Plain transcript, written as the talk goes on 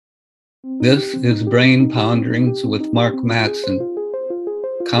This is Brain Ponderings with Mark Mattson,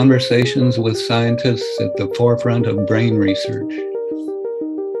 conversations with scientists at the forefront of brain research.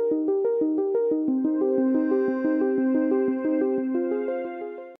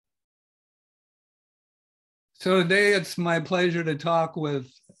 So today it's my pleasure to talk with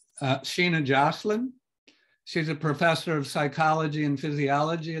Sheena Josselyn. She's a professor of psychology and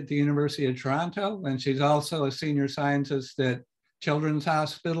physiology at the University of Toronto, and she's also a senior scientist at Children's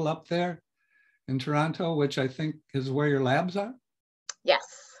Hospital up there in Toronto, which I think is where your labs are? Yes.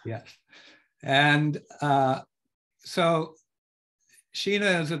 Yes. And so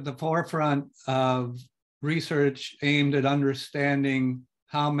Sheena is at the forefront of research aimed at understanding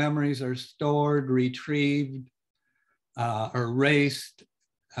how memories are stored, retrieved, erased,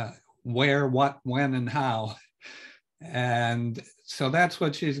 where, what, when, and how. And so that's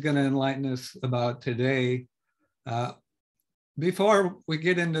what she's going to enlighten us about today. Before we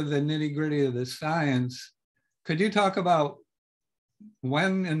get into the nitty-gritty of the science, could you talk about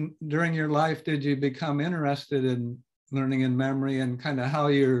when and during your life did you become interested in learning and memory, and kind of how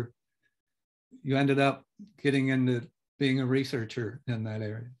you ended up getting into being a researcher in that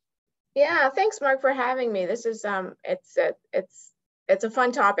area? Yeah, thanks, Mark, for having me. This is it's a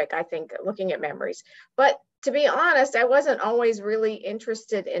fun topic, I think, looking at memories. But to be honest, I wasn't always really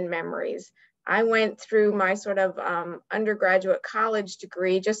interested in memories. I went through my sort of undergraduate college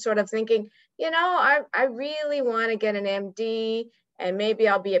degree just sort of thinking, I really want to get an MD, and maybe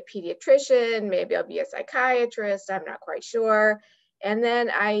I'll be a pediatrician, maybe I'll be a psychiatrist, I'm not quite sure. And then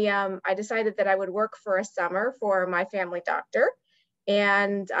I decided that I would work for a summer for my family doctor.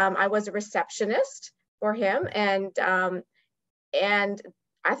 And I was a receptionist for him. And I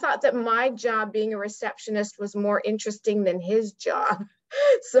thought that my job being a receptionist was more interesting than his job.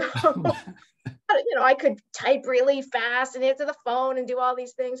 So, I could type really fast and answer the phone and do all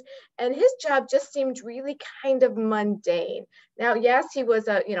these things. And his job just seemed really kind of mundane. Now, yes, he was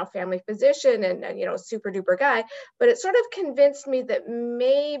a, family physician and, super duper guy, but it sort of convinced me that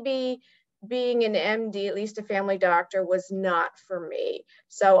maybe being an MD, at least a family doctor, was not for me.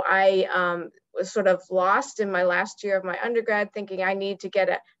 So I was sort of lost in my last year of my undergrad, thinking I need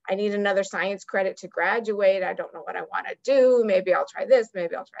another science credit to graduate. I don't know what I want to do. Maybe I'll try this,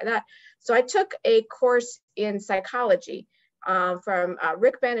 maybe I'll try that. So I took a course in psychology from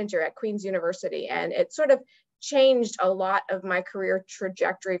Rick Benninger at Queen's University, and it sort of changed a lot of my career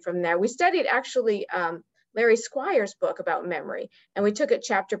trajectory from there. We studied actually Larry Squire's book about memory, and we took it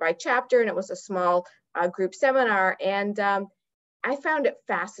chapter by chapter, and it was a small group seminar, and I found it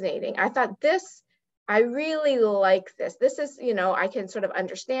fascinating. I thought I really like this. This is, I can sort of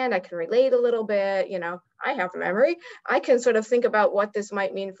understand, I can relate a little bit, I have memory. I can sort of think about what this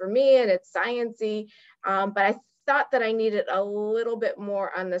might mean for me, and it's sciencey, but I thought that I needed a little bit more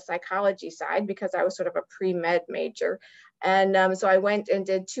on the psychology side because I was sort of a pre-med major. And so I went and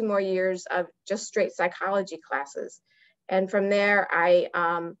did 2 more years of just straight psychology classes. And from there,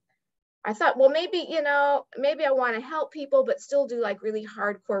 I thought, well, maybe I want to help people, but still do like really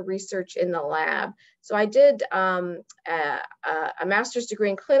hardcore research in the lab. So I did a master's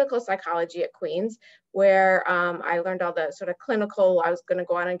degree in clinical psychology at Queen's, where I learned all the sort of clinical. I was going to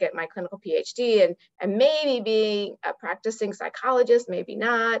go on and get my clinical PhD and maybe being a practicing psychologist, maybe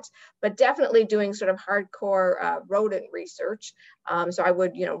not, but definitely doing sort of hardcore rodent research. So I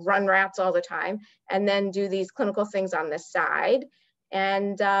would, run rats all the time and then do these clinical things on the side.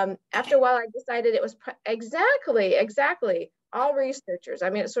 And after a while, I decided it was exactly all researchers. I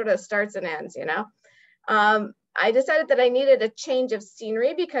mean, it sort of starts and ends, I decided that I needed a change of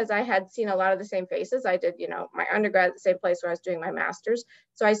scenery because I had seen a lot of the same faces. I did, my undergrad at the same place where I was doing my master's.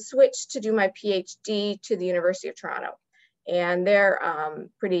 So I switched to do my PhD to the University of Toronto, and they're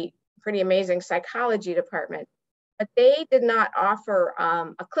pretty amazing psychology department. But they did not offer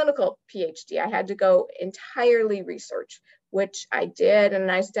a clinical PhD. I had to go entirely research, which I did. And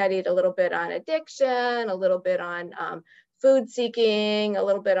I studied a little bit on addiction, a little bit on food seeking, a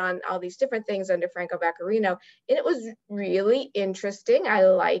little bit on all these different things under Franco Vaccarino. And it was really interesting. I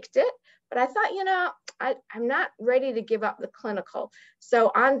liked it. But I thought, I'm not ready to give up the clinical.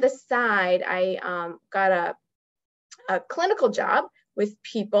 So on the side, I got a clinical job with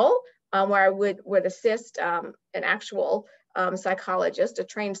people where I would assist an actual psychologist, a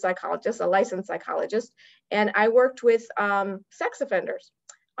trained psychologist, a licensed psychologist. And I worked with sex offenders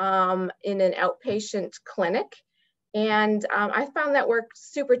in an outpatient clinic. And I found that work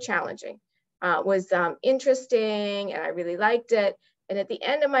super challenging. It was interesting, and I really liked it. And at the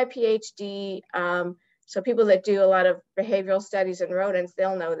end of my PhD, so people that do a lot of behavioral studies in rodents,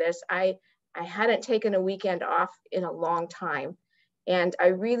 they'll know this. I hadn't taken a weekend off in a long time. And I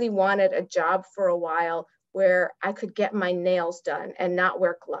really wanted a job for a while where I could get my nails done and not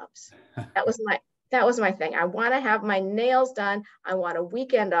wear gloves. That was my thing. I want to have my nails done. I want a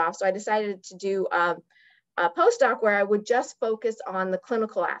weekend off. So I decided to do a postdoc where I would just focus on the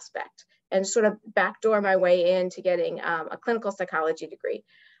clinical aspect and sort of backdoor my way into getting a clinical psychology degree.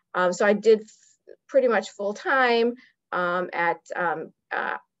 So I did pretty much full time at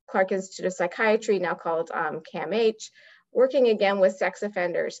Clark Institute of Psychiatry, now called CAMH, working again with sex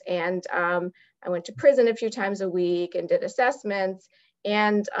offenders. And I went to prison a few times a week and did assessments.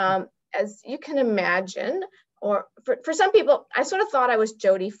 And as you can imagine, or for some people, I sort of thought I was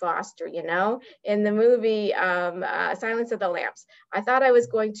Jodie Foster, you know, in the movie Silence of the Lambs. I thought I was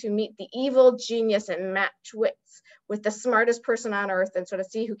going to meet the evil genius and match wits with the smartest person on earth and sort of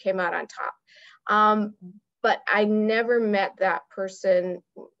see who came out on top. But I never met that person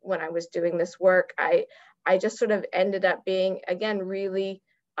when I was doing this work. I just sort of ended up being, again, really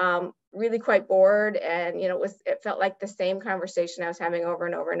quite bored. And, you know, it felt like the same conversation I was having over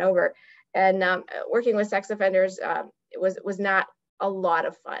and over and over. And working with sex offenders, it was not a lot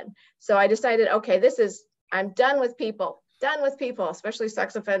of fun. So I decided, okay, I'm done with people, especially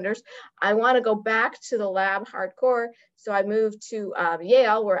sex offenders. I want to go back to the lab hardcore. So I moved to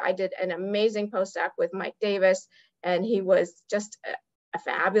Yale, where I did an amazing postdoc with Mike Davis. And he was just a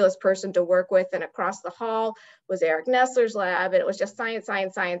fabulous person to work with. And across the hall was Eric Nessler's lab. And it was just science,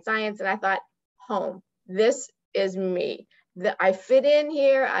 science, science, science. And I thought, home, this is me. I fit in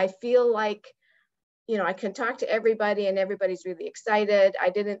here. I feel like, you know, I can talk to everybody and everybody's really excited.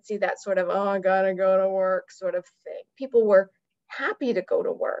 I didn't see that sort of, oh, I gotta go to work sort of thing. People were happy to go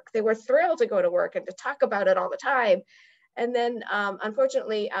to work. They were thrilled to go to work and to talk about it all the time. And then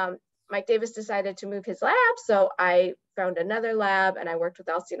unfortunately, Mike Davis decided to move his lab. So I found another lab and I worked with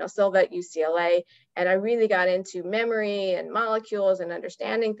Alcino Silva at UCLA. And I really got into memory and molecules and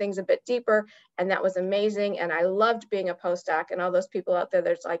understanding things a bit deeper. And that was amazing. And I loved being a postdoc. And all those people out there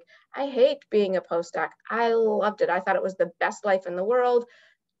that's like, I hate being a postdoc. I loved it. I thought it was the best life in the world.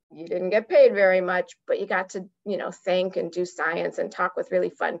 You didn't get paid very much, but you got to, you know, think and do science and talk with really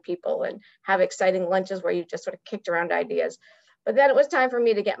fun people and have exciting lunches where you just sort of kicked around ideas. But then it was time for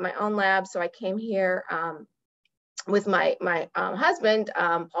me to get my own lab. So I came here with my husband,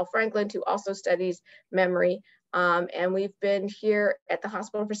 Paul Franklin, who also studies memory. And we've been here at the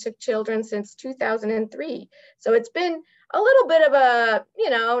Hospital for Sick Children since 2003. So it's been a little bit of a,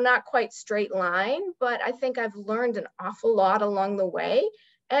 you know, not quite straight line, but I think I've learned an awful lot along the way.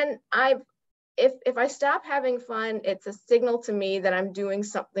 And if I stop having fun, it's a signal to me that I'm doing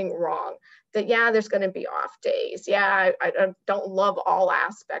something wrong. That, yeah, there's going to be off days. Yeah, I don't love all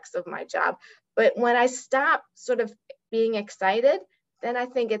aspects of my job. But when I stop sort of being excited, then I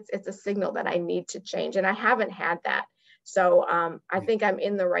think it's a signal that I need to change. And I haven't had that. So I think I'm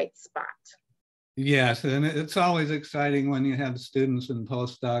in the right spot. Yes, and it's always exciting when you have students and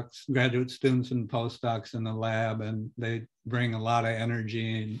postdocs, graduate students and postdocs in the lab, and they bring a lot of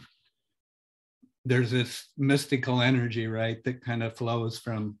energy. And there's this mystical energy, right, that kind of flows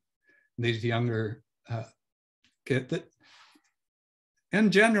from these younger kids. That,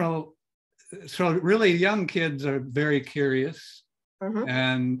 in general, so really young kids are very curious,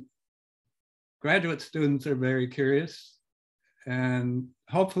 and graduate students are very curious, and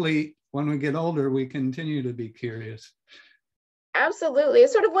hopefully when we get older, we continue to be curious. Absolutely.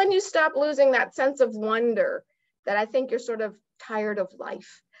 It's sort of when you stop losing that sense of wonder that I think you're sort of tired of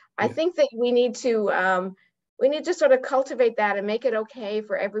life. I think that we need to sort of cultivate that and make it okay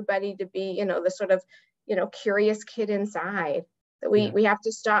for everybody to be, you know, the sort of, you know, curious kid inside. That we have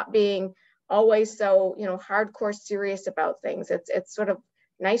to stop being always so, you know, hardcore serious about things. It's sort of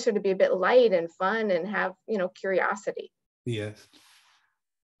nicer to be a bit light and fun and have, you know, curiosity. Yes.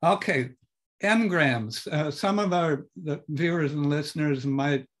 Okay, Engrams. Some of the viewers and listeners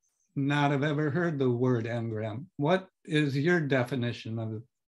might not have ever heard the word Engram. What is your definition of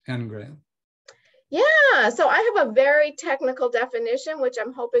Engram? Yeah, so I have a very technical definition, which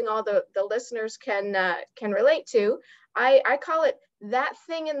I'm hoping all the listeners can relate to. I call it that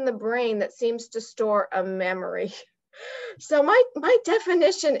thing in the brain that seems to store a memory. So my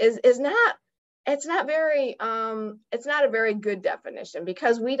definition is not. It's not a very good definition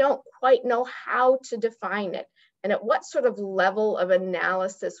because we don't quite know how to define it and at what sort of level of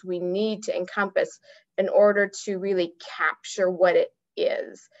analysis we need to encompass in order to really capture what it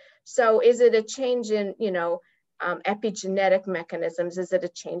is. So is it a change in, you know, epigenetic mechanisms? Is it a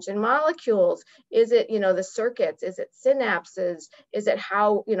change in molecules? Is it, you know, the circuits? Is it synapses? Is it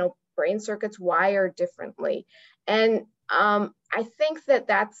how, you know, brain circuits wire differently? And I think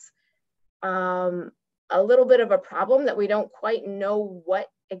that's a little bit of a problem that we don't quite know what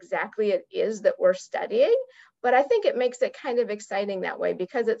exactly it is that we're studying. But I think it makes it kind of exciting that way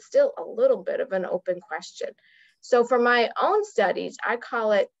because it's still a little bit of an open question. So for my own studies, I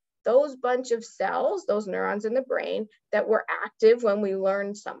call it those bunch of cells, those neurons in the brain that were active when we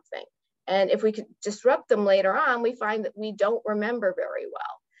learned something. And if we could disrupt them later on, we find that we don't remember very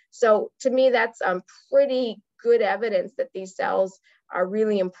well. So to me, that's pretty good evidence that these cells are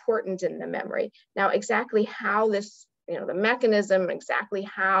really important in the memory. Now, exactly how this, the mechanism, exactly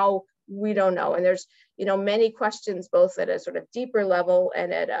how, we don't know. And there's, many questions, both at a sort of deeper level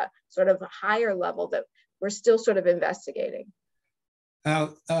and at a sort of a higher level that we're still sort of investigating.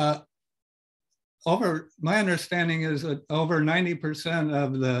 Now, my understanding is that over 90%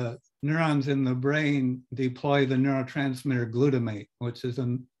 of the neurons in the brain deploy the neurotransmitter glutamate, which is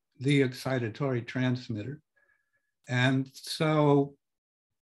the excitatory transmitter. And so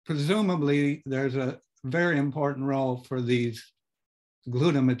presumably there's a very important role for these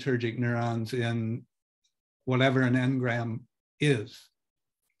glutamatergic neurons in whatever an engram is. Is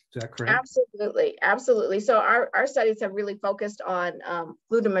that correct? Absolutely, absolutely. So our studies have really focused on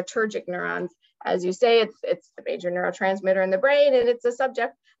glutamatergic neurons. As you say, it's the major neurotransmitter in the brain, and it's a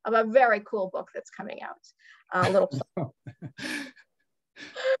subject of a very cool book that's coming out. A little.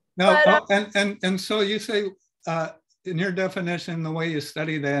 No, and so you say in your definition, the way you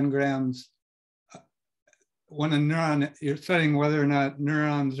study the engrams, when a neuron, you're studying whether or not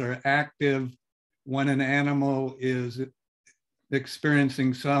neurons are active when an animal is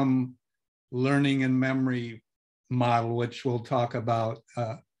experiencing some learning and memory model, which we'll talk about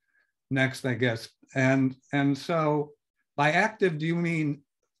next, I guess. And so by active, do you mean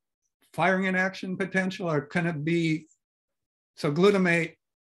firing an action potential, or can it be, so glutamate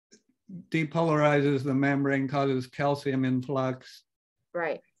depolarizes the membrane, causes calcium influx.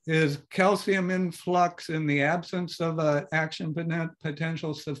 Right. Is calcium influx in the absence of an action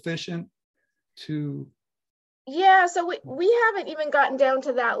potential sufficient to? Yeah, so we haven't even gotten down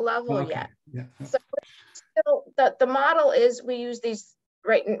to that level yet. Yeah. So the model is we use these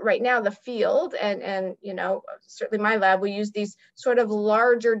right now, the field and certainly my lab, we use these sort of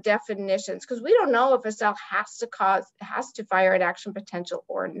larger definitions because we don't know if a cell has to fire an action potential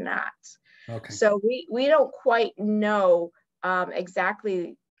or not. Okay. So we don't quite know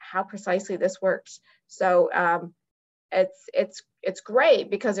exactly how precisely this works. So it's great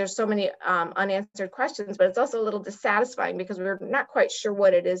because there's so many unanswered questions, but it's also a little dissatisfying because we're not quite sure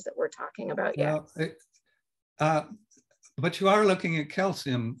what it is that we're talking about yet. But you are looking at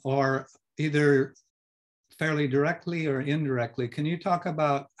calcium, or either fairly directly or indirectly. Can you talk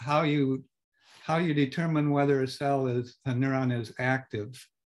about how you determine whether a neuron is active?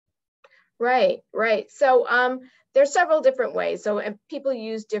 Right. So there's several different ways. So and people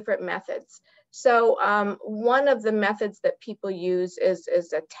use different methods. So one of the methods that people use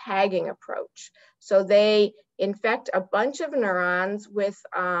is a tagging approach. So they infect a bunch of neurons with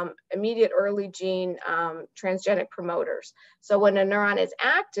immediate early gene transgenic promoters. So when a neuron is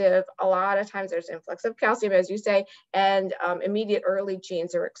active, a lot of times there's influx of calcium, as you say, and immediate early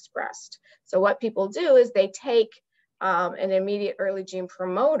genes are expressed. So what people do is they take an immediate early gene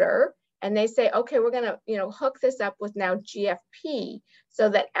promoter and they say, okay, we're going to hook this up with now GFP, so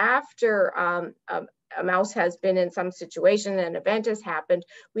that after a mouse has been in some situation, an event has happened,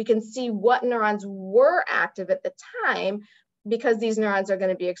 we can see what neurons were active at the time, because these neurons are going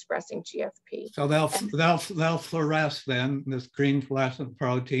to be expressing GFP. So they'll fluoresce then, this green fluorescent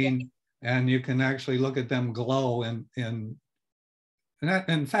protein, and you can actually look at them glow in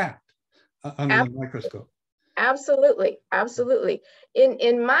fact under the microscope. Absolutely.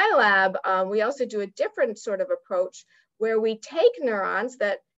 In my lab, we also do a different sort of approach where we take neurons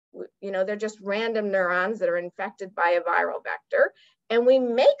that, they're just random neurons that are infected by a viral vector, and we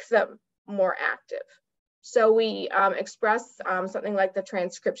make them more active. So we express something like the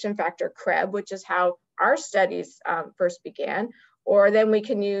transcription factor CREB, which is how our studies first began. Or then we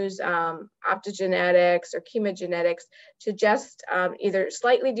can use optogenetics or chemogenetics to just either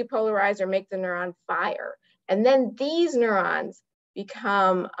slightly depolarize or make the neuron fire. And then these neurons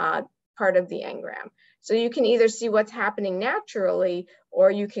become part of the engram. So you can either see what's happening naturally, or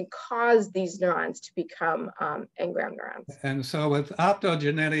you can cause these neurons to become engram neurons. And so with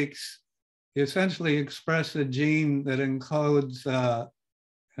optogenetics, you essentially express a gene that encodes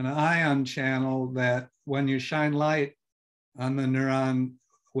an ion channel that when you shine light on the neuron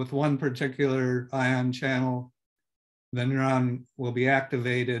with one particular ion channel, the neuron will be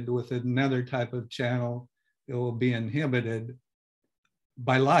activated. With another type of channel, it will be inhibited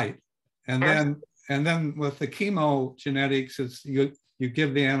by light. And then with the chemogenetics, it's you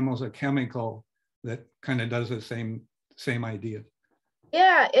give the animals a chemical that kind of does the same idea.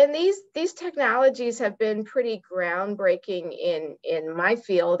 Yeah, and these technologies have been pretty groundbreaking in my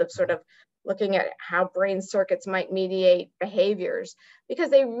field of sort of looking at how brain circuits might mediate behaviors,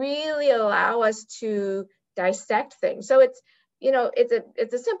 because they really allow us to dissect things. So it's, you know,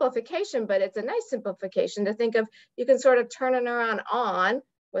 it's a simplification, but it's a nice simplification to think of. You can sort of turn a neuron on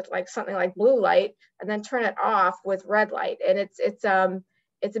with like something like blue light, and then turn it off with red light, and it's a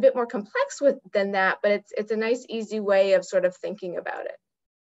bit more complex than that, but it's a nice, easy way of sort of thinking about it.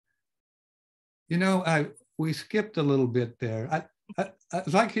 You know, we skipped a little bit there. I'd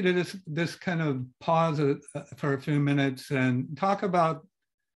like you to just kind of pause for a few minutes and talk about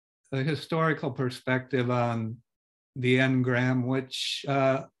a historical perspective on the Engram, which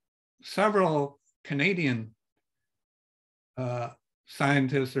several Canadian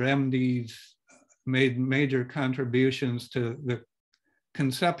scientists or MDs made major contributions to the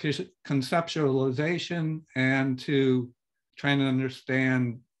conceptualization and to trying to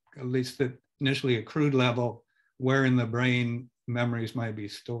understand, at least at initially a crude level, where in the brain memories might be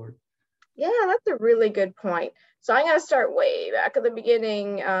stored. Yeah, that's a really good point. So I'm going to start way back at the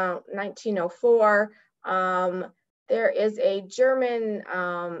beginning, 1904. There is a German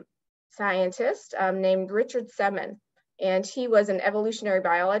scientist named Richard Semon, and he was an evolutionary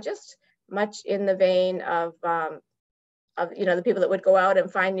biologist, much in the vein of you know, the people that would go out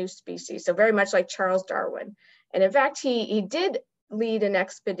and find new species. So very much like Charles Darwin. And in fact, he did lead an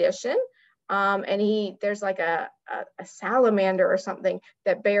expedition. And there's like a salamander or something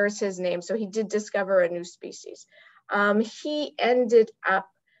that bears his name. So he did discover a new species. He ended up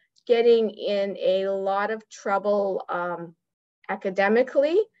getting in a lot of trouble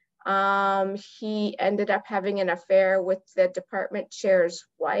academically. He ended up having an affair with the department chair's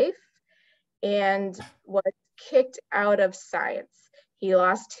wife and was kicked out of science. He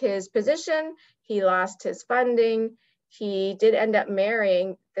lost his position, he lost his funding. He did end up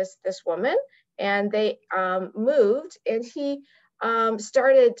marrying this woman, and they moved, and he then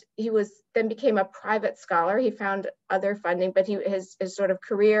became a private scholar. He found other funding, but his sort of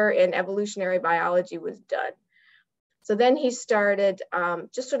career in evolutionary biology was done. So then he started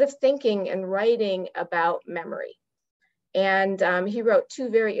just sort of thinking and writing about memory. And he wrote two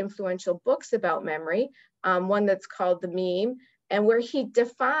very influential books about memory, one that's called The Meme, and where he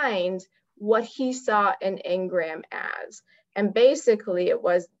defined what he saw an engram as. And basically it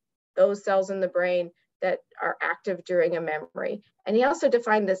was those cells in the brain that are active during a memory. And he also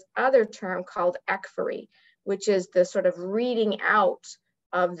defined this other term called ekphory, which is the sort of reading out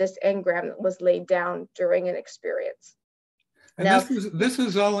of this engram that was laid down during an experience. And now, this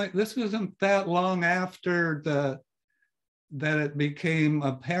isn't that long after that it became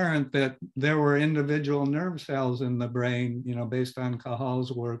apparent that there were individual nerve cells in the brain, you know, based on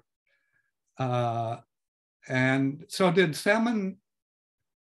Cahal's work. And so did Semon,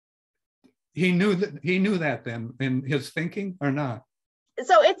 he knew that then in his thinking or not?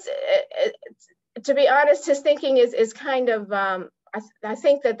 So it's to be honest, his thinking is kind of, I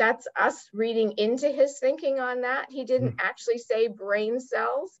think that's us reading into his thinking on that. He didn't actually say brain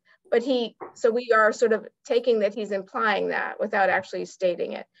cells, but so we are sort of taking that he's implying that without actually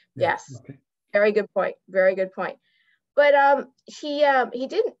stating it. Yeah, yes, okay. Very good point, very good point. But he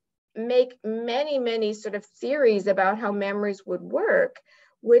didn't make many sort of theories about how memories would work,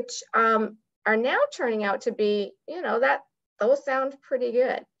 which are now turning out to be, you know, that those sound pretty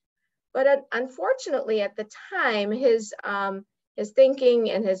good. But unfortunately at the time, his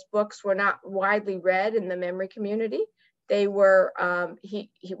thinking and his books were not widely read in the memory community. They were, he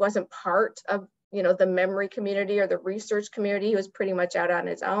wasn't part of, you know, the memory community or the research community. He was pretty much out on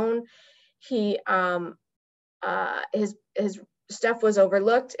his own. His stuff was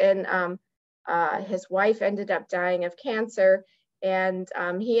overlooked, and his wife ended up dying of cancer, and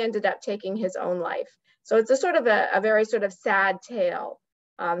he ended up taking his own life. So it's a sort of a very sort of sad tale,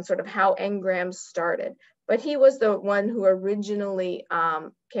 sort of how engrams started. But he was the one who originally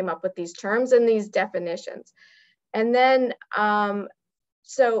came up with these terms and these definitions. And then, around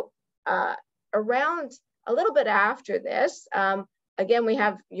a little bit after this, again, we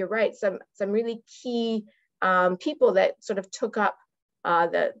have, you're right, some really key people that sort of took up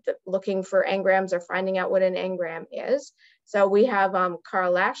the looking for engrams or finding out what an engram is. So we have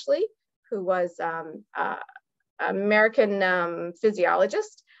Carl Lashley, who was American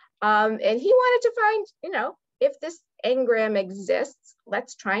physiologist, and he wanted to find, you know, if this engram exists,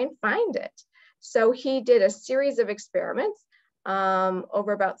 let's try and find it. So he did a series of experiments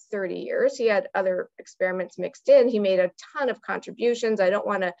over about 30 years. He had other experiments mixed in. He made a ton of contributions. I don't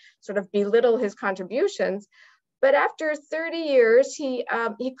want to sort of belittle his contributions, but after 30 years, he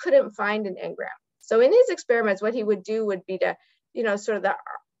couldn't find an engram. So in his experiments, what he would do would be to, sort of the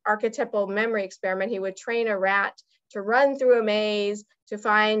archetypal memory experiment. He would train a rat to run through a maze to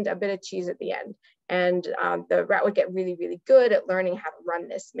find a bit of cheese at the end. And the rat would get really, really good at learning how to run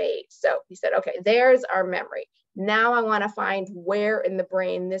this maze. So he said, okay, there's our memory. Now I want to find where in the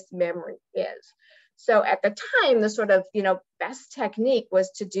brain this memory is. So at the time, the sort of, best technique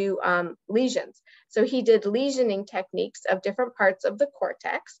was to do lesions. So he did lesioning techniques of different parts of the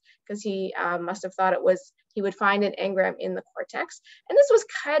cortex, because he must have thought he would find an engram in the cortex. And this was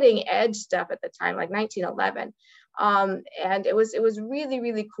cutting edge stuff at the time, like 1911. And it was really,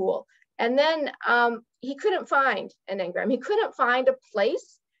 really cool. And then he couldn't find an engram. He couldn't find a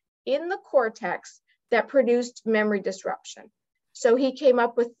place in the cortex that produced memory disruption. So he came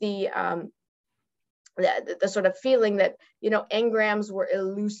up with the sort of feeling that, engrams were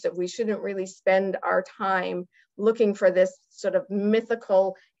elusive. We shouldn't really spend our time looking for this sort of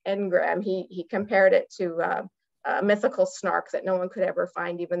mythical engram. He compared it to a mythical snark that no one could ever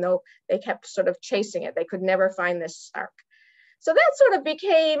find, even though they kept sort of chasing it. They could never find this snark. So that sort of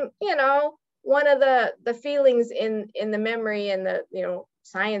became, one of the feelings in the memory and the,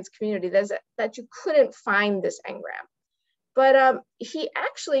 science community, that you couldn't find this engram. But he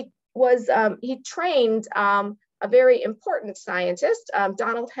actually was, he trained a very important scientist,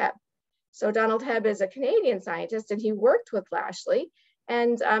 Donald Hebb. So Donald Hebb is a Canadian scientist, and he worked with Lashley.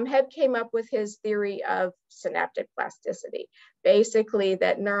 And Hebb came up with his theory of synaptic plasticity, basically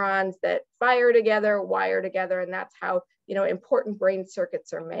that neurons that fire together, wire together, and that's how, important brain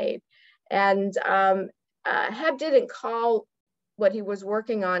circuits are made. And Hebb didn't call what he was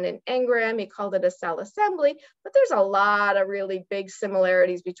working on an engram. He called it a cell assembly, but there's a lot of really big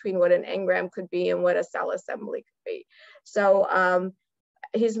similarities between what an engram could be and what a cell assembly could be. So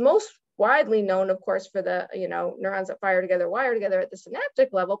he's most widely known, of course, for the, neurons that fire together, wire together at the synaptic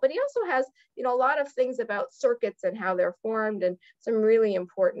level, but he also has, a lot of things about circuits and how they're formed and some really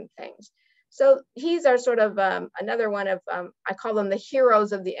important things. So he's our sort of another one of, I call them the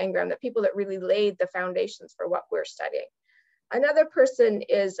heroes of the engram, the people that really laid the foundations for what we're studying. Another person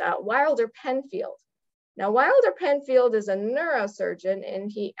is Wilder Penfield. Now, Wilder Penfield is a neurosurgeon,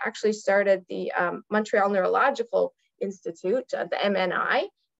 and he actually started the Montreal Neurological Institute, the MNI,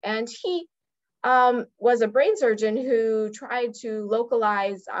 and he was a brain surgeon who tried to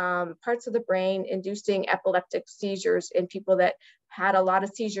localize parts of the brain inducing epileptic seizures in people that had a lot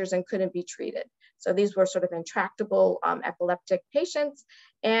of seizures and couldn't be treated. So these were sort of intractable epileptic patients.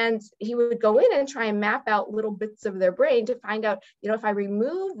 And he would go in and try and map out little bits of their brain to find out, if I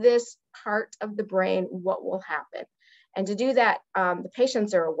remove this part of the brain, what will happen? And to do that, the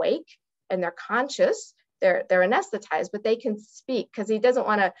patients are awake and they're conscious. They're anesthetized, but they can speak, because he doesn't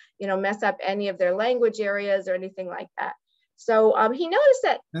want to, mess up any of their language areas or anything like that. So he noticed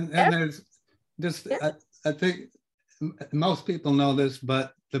that. And there's just, yeah. I think most people know this,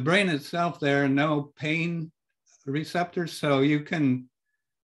 but the brain itself, there are no pain receptors. So you can,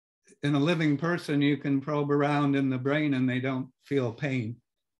 in a living person, you can probe around in the brain and they don't feel pain.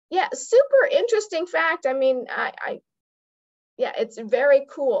 Yeah, super interesting fact. I mean, yeah, it's very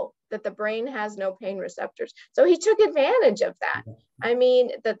cool that the brain has no pain receptors. So he took advantage of that. I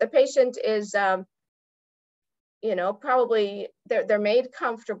mean, that the patient is, probably they're made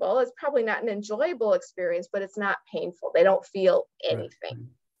comfortable. It's probably not an enjoyable experience, but it's not painful. They don't feel anything.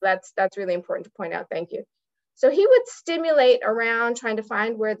 Right. That's really important to point out. Thank you. So he would stimulate around trying to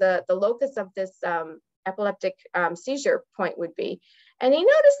find where the locus of this epileptic seizure point would be. And he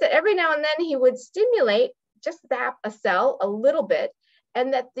noticed that every now and then he would stimulate, just zap a cell a little bit,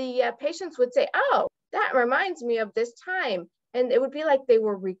 and that the patients would say, oh, that reminds me of this time. And it would be like they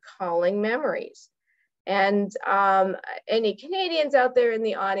were recalling memories. And any Canadians out there in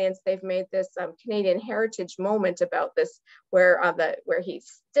the audience, they've made this Canadian heritage moment about this, where he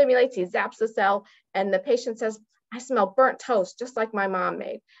stimulates, he zaps the cell, and the patient says, I smell burnt toast, just like my mom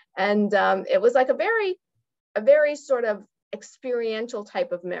made. And it was like a very sort of experiential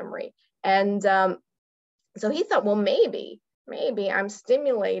type of memory. And so he thought, well, maybe I'm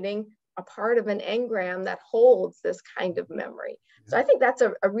stimulating a part of an engram that holds this kind of memory. So I think that's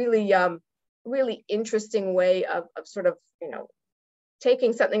a really interesting way of sort of,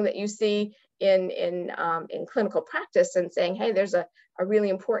 taking something that you see in clinical practice and saying, hey, there's a really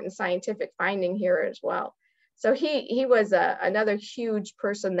important scientific finding here as well. So he was another huge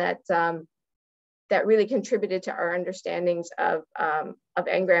person that really contributed to our understandings of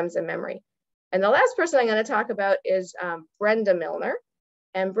engrams and memory. And the last person I'm going to talk about is Brenda Milner.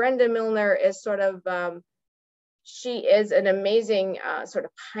 And Brenda Milner is sort of, she is an amazing sort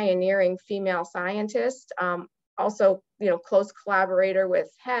of pioneering female scientist, also close collaborator with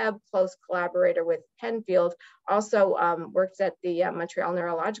Hebb, close collaborator with Penfield, also works at the Montreal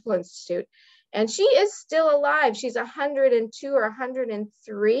Neurological Institute. And she is still alive. She's 102 or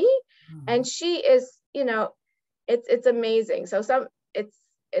 103. And she is, it's amazing. So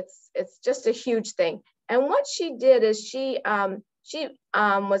it's just a huge thing. And what she did is she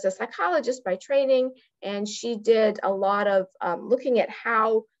was a psychologist by training, and she did a lot of looking at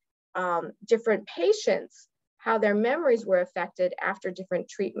how different patients, how their memories were affected after different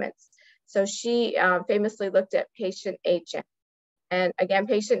treatments. So she famously looked at patient HN. And again,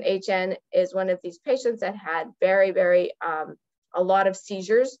 patient HN is one of these patients that had very, very, a lot of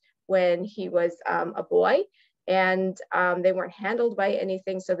seizures when he was a boy. And they weren't handled by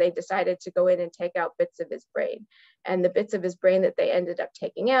anything, so they decided to go in and take out bits of his brain. And the bits of his brain that they ended up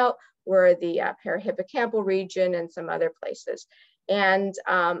taking out were the parahippocampal region and some other places. And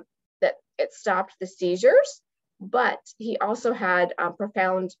that it stopped the seizures, but he also had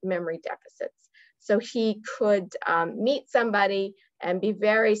profound memory deficits. So he could meet somebody and be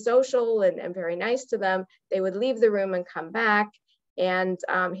very social and very nice to them. They would leave the room and come back, and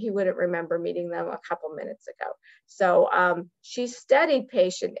he wouldn't remember meeting them a couple minutes ago. So she studied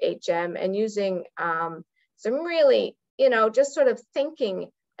patient HM and using some really, just sort of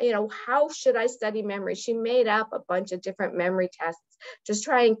thinking, how should I study memory? She made up a bunch of different memory tests, just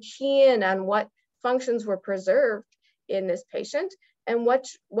try and key in on what functions were preserved in this patient and what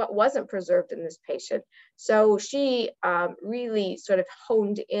wasn't preserved in this patient. So she really sort of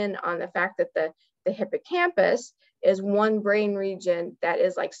honed in on the fact that the hippocampus is one brain region that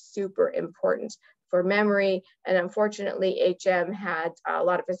is like super important for memory. And unfortunately, HM had a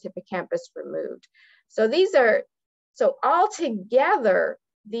lot of his hippocampus removed. So so all together,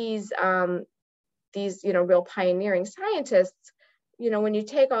 these real pioneering scientists, when you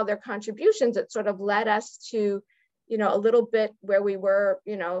take all their contributions, it sort of led us to, a little bit where we were,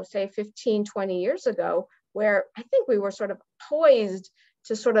 say 15, 20 years ago, where I think we were sort of poised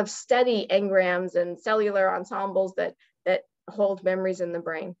to sort of study engrams and cellular ensembles that hold memories in the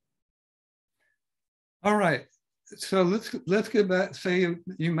brain. All right. So let's get back. Say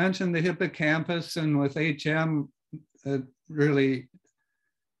you mentioned the hippocampus, and with HM, it really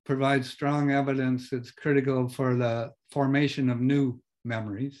provides strong evidence it's critical for the formation of new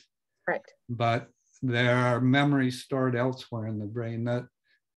memories. Right. But there are memories stored elsewhere in the brain. The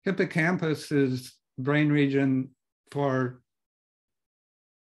hippocampus is brain region for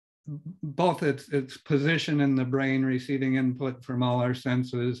both its position in the brain, receiving input from all our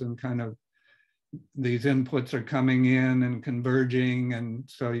senses, and kind of these inputs are coming in and converging, and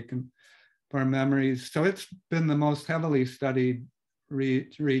so you can form memories. So it's been the most heavily studied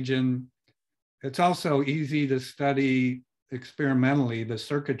region. It's also easy to study experimentally. The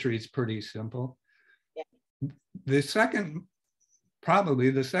circuitry is pretty simple. Yeah. Probably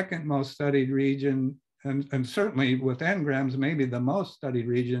the second most studied region, and certainly with engrams, maybe the most studied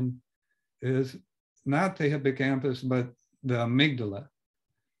region, is not the hippocampus, but the amygdala.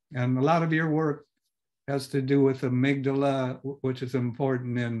 And a lot of your work has to do with amygdala, which is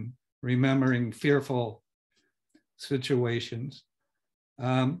important in remembering fearful situations.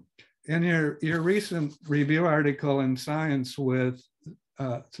 In your recent review article in Science with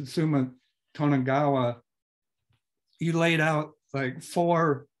Tsutsuma Tonegawa, you laid out like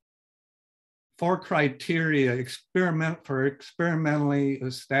four criteria experimentally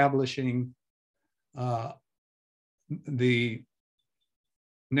establishing the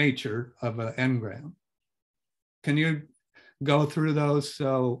nature of an engram. Can you go through those?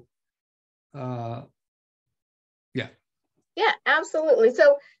 So, yeah. Yeah, absolutely.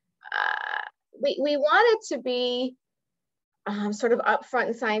 So we wanted to be sort of upfront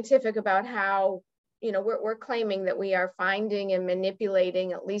and scientific about how, we're claiming that we are finding and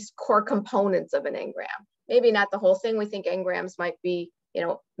manipulating at least core components of an engram. Maybe not the whole thing. We think engrams might be,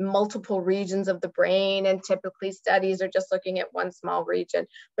 multiple regions of the brain, and typically studies are just looking at one small region,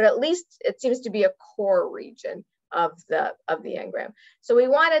 but at least it seems to be a core region of the engram. So we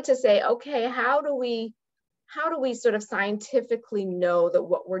wanted to say, okay, how do we sort of scientifically know that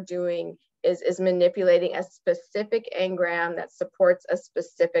what we're doing is manipulating a specific engram that supports a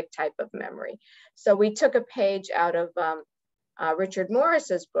specific type of memory? So we took a page out of Richard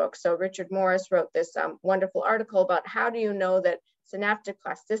Morris's book. So Richard Morris wrote this wonderful article about how do you know that synaptic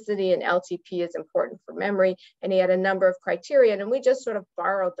plasticity and LTP is important for memory, and he had a number of criteria, and we just sort of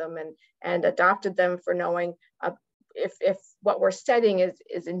borrowed them and adopted them for knowing if what we're studying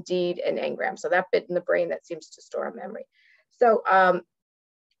is indeed an engram, so that bit in the brain that seems to store a memory. So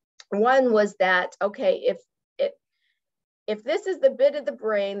one was that, okay, if this is the bit of the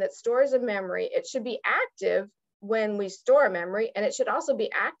brain that stores a memory, it should be active when we store a memory, and it should also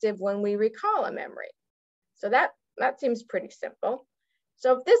be active when we recall a memory. So that seems pretty simple.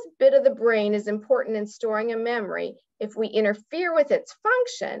 So if this bit of the brain is important in storing a memory, if we interfere with its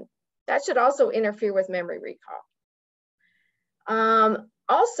function, that should also interfere with memory recall.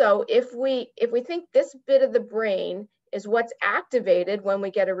 Also, if we think this bit of the brain is what's activated when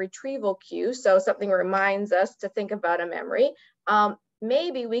we get a retrieval cue, so something reminds us to think about a memory,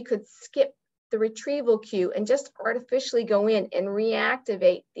 maybe we could skip the retrieval cue and just artificially go in and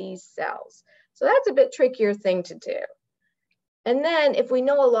reactivate these cells. So that's a bit trickier thing to do. And then if we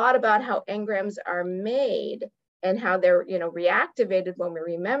know a lot about how engrams are made and how they're reactivated when we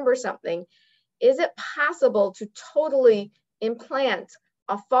remember something, is it possible to totally implant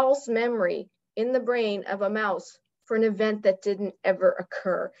a false memory in the brain of a mouse for an event that didn't ever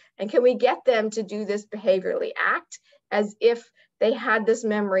occur? And can we get them to do this behaviorally, act as if they had this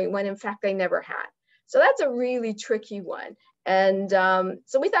memory when in fact they never had? So that's a really tricky one. And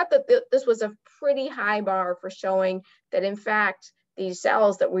so we thought that this was a pretty high bar for showing that in fact these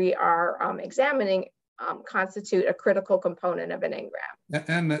cells that we are examining constitute a critical component of an engram.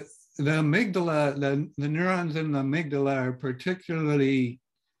 And the amygdala, the neurons in the amygdala are particularly,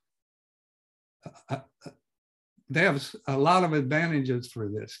 they have a lot of advantages for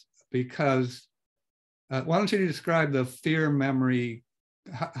this, because why don't you describe the fear memory?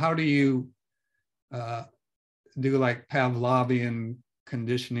 How do you do like Pavlovian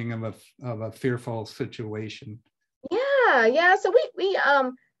conditioning of a fearful situation? Yeah. So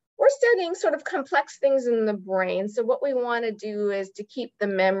we're studying sort of complex things in the brain. So what we want to do is to keep the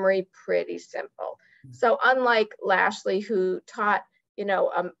memory pretty simple. So unlike Lashley, who taught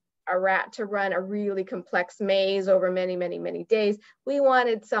a rat to run a really complex maze over many, many, many days, we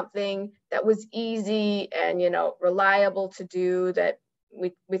wanted something that was easy and reliable to do, that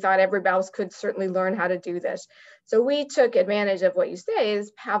we thought every mouse could certainly learn how to do this. So we took advantage of what you say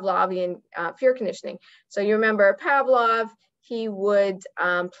is Pavlovian fear conditioning. So you remember Pavlov, he would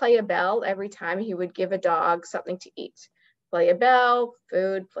play a bell every time he would give a dog something to eat. Play a bell,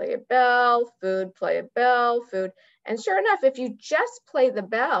 food, play a bell, food, play a bell, food. And sure enough, if you just play the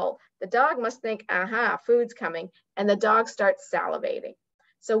bell, the dog must think, aha, food's coming, and the dog starts salivating.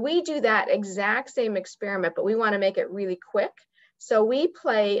 So we do that exact same experiment, but we want to make it really quick. So we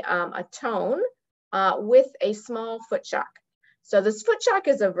play a tone with a small foot shock. So this foot shock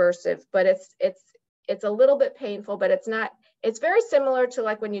is aversive, but it's a little bit painful, but it's not. It's very similar to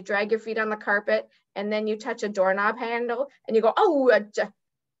like when you drag your feet on the carpet and then you touch a doorknob handle and you go, oh,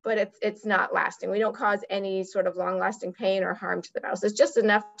 but it's not lasting. We don't cause any sort of long-lasting pain or harm to the mouse. It's just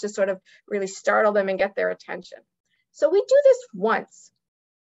enough to sort of really startle them and get their attention. So we do this once.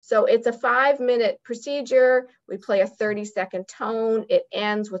 So it's a 5-minute procedure. We play a 30-second tone. It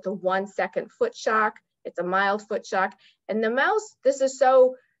ends with a 1-second foot shock. It's a mild foot shock. And the mouse, this is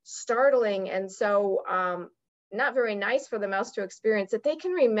so startling and so not very nice for the mouse to experience that they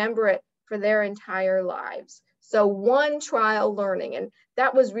can remember it for their entire lives. So one trial learning, and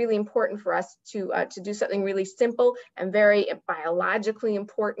that was really important for us to do something really simple and very biologically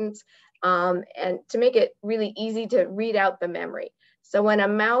important, and to make it really easy to read out the memory. So when a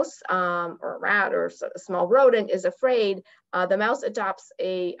mouse or a rat or a small rodent is afraid, the mouse adopts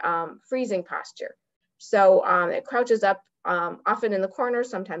a freezing posture. So it crouches up often in the corner,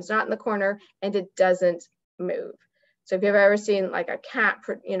 sometimes not in the corner, and it doesn't move. So if you've ever seen like a cat,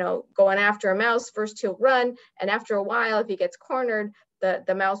 going after a mouse, first he'll run, and after a while, if he gets cornered,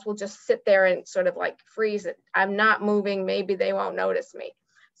 the mouse will just sit there and sort of like freeze it. I'm not moving, maybe they won't notice me.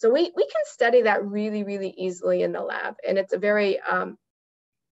 So we can study that really, really easily in the lab. And it's a very,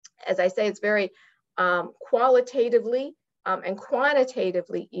 as I say, it's very qualitatively and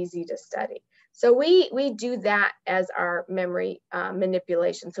quantitatively easy to study. So we do that as our memory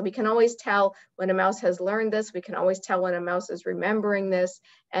manipulation. So we can always tell when a mouse has learned this. We can always tell when a mouse is remembering this.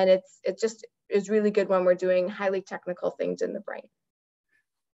 And it's really good when we're doing highly technical things in the brain.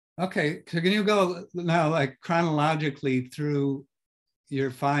 Okay, so can you go now like chronologically through your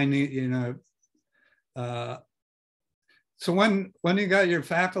finding, so when you got your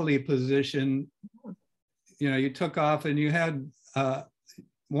faculty position, you took off and you had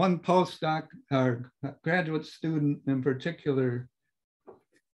one postdoc or graduate student in particular,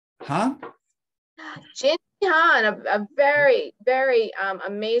 Han? Jinny Han, a very, very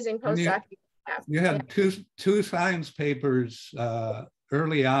amazing postdoc. You had two science papers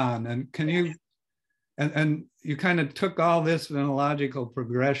early on, and can you, and you kind of took all this in a logical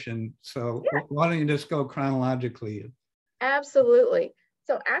progression. So yeah. Why don't you just go chronologically? Absolutely.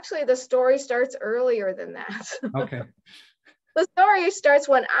 So actually the story starts earlier than that. Okay. The story starts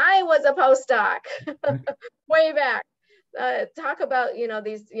when I was a postdoc, way back. Talk about,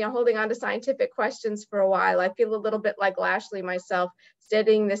 these, holding on to scientific questions for a while. I feel a little bit like Lashley myself,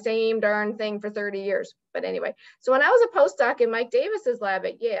 studying the same darn thing for 30 years. But anyway, so when I was a postdoc in Mike Davis's lab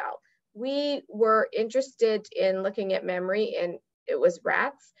at Yale, we were interested in looking at memory, and it was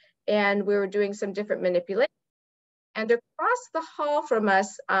rats, and we were doing some different manipulations. And across the hall from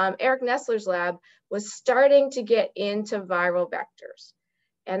us, Eric Nestler's lab was starting to get into viral vectors.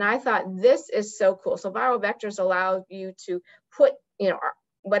 And I thought, this is so cool. So viral vectors allow you to put,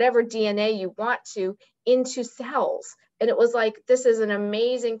 whatever DNA you want to into cells. And it was like, this is an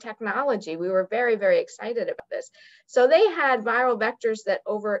amazing technology. We were very, very excited about this. So they had viral vectors that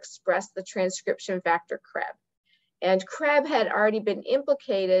overexpressed the transcription factor CREB. And CREB had already been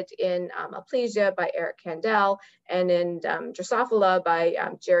implicated in aplesia by Eric Kandel, and in Drosophila by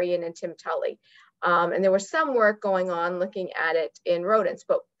Jerry and Tim Tully. And there was some work going on looking at it in rodents.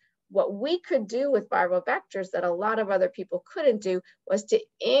 But what we could do with viral vectors that a lot of other people couldn't do was to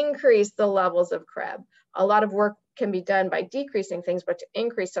increase the levels of CREB. A lot of work can be done by decreasing things, but to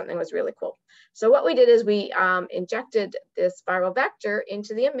increase something was really cool. So what we did is we injected this viral vector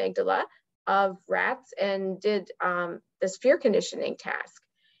into the amygdala of rats and did this fear conditioning task.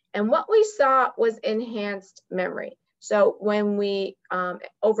 And what we saw was enhanced memory. So when we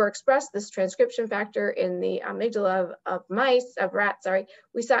overexpressed this transcription factor in the amygdala of rats,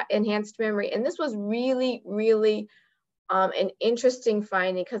 we saw enhanced memory. And this was really, really an interesting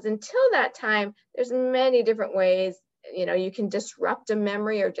finding, because until that time, there's many different ways, you can disrupt a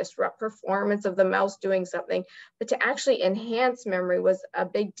memory or disrupt performance of the mouse doing something, but to actually enhance memory was a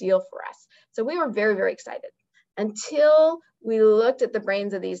big deal for us. So we were very, very excited until we looked at the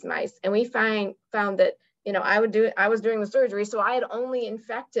brains of these mice, and we found that, I was doing the surgery, so I had only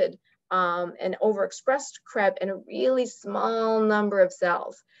infected and overexpressed CREB in a really small number of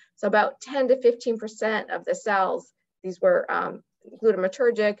cells. So about 10 to 15% of the cells, these were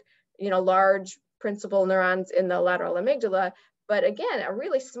glutamatergic, large principal neurons in the lateral amygdala, but again, a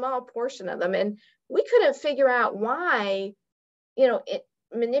really small portion of them. And we couldn't figure out why,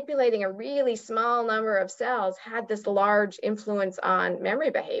 manipulating a really small number of cells had this large influence on memory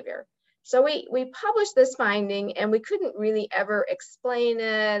behavior. So we published this finding, and we couldn't really ever explain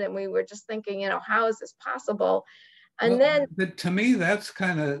it. And we were just thinking, how is this possible? And but to me, that's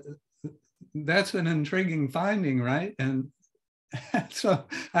an intriguing finding, right? And so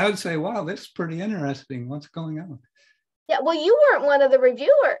I would say, wow, this is pretty interesting. What's going on? Yeah, well, you weren't one of the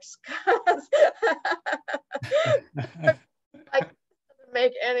reviewers. Like, it doesn't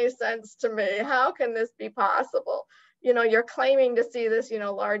make any sense to me. How can this be possible? You're claiming to see this,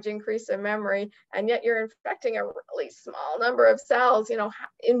 large increase in memory, and yet you're infecting a really small number of cells,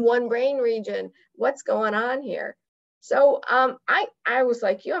 in one brain region. What's going on here? So I was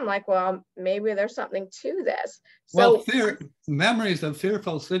like you. I'm like, well, maybe there's something to this. So, well, memories of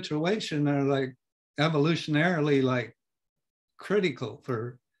fearful situation are like evolutionarily like critical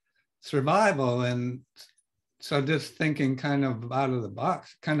for survival. And so just thinking kind of out of the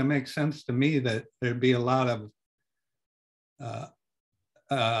box kind of makes sense to me that there'd be a lot of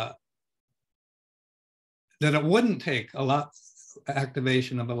that it wouldn't take a lot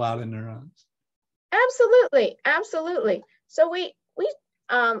activation of a lot of neurons. Absolutely, absolutely. So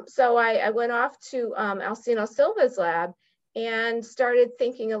I went off to Alcino Silva's lab and started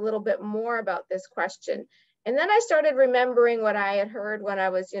thinking a little bit more about this question. And then I started remembering what I had heard when I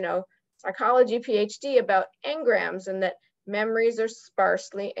was, psychology PhD about engrams, and that memories are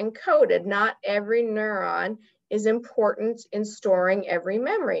sparsely encoded. Not every neuron is important in storing every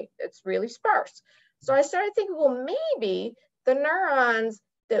memory. It's really sparse. So I started thinking, well, maybe the neurons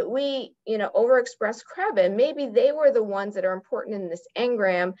that we, overexpress CREB in, maybe they were the ones that are important in this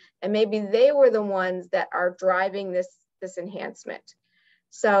engram, and maybe they were the ones that are driving this enhancement.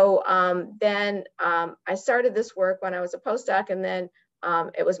 So then I started this work when I was a postdoc, and then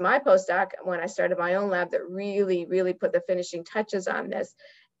it was my postdoc when I started my own lab that really, really put the finishing touches on this.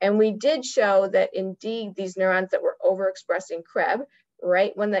 And we did show that indeed these neurons that were overexpressing CREB,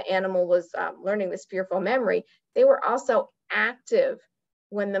 right when the animal was learning this fearful memory, they were also active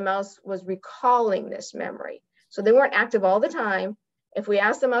when the mouse was recalling this memory. So they weren't active all the time. If we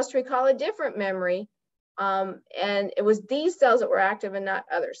asked the mouse to recall a different memory, and it was these cells that were active and not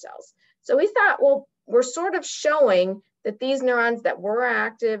other cells. So we thought, well, we're sort of showing that these neurons that were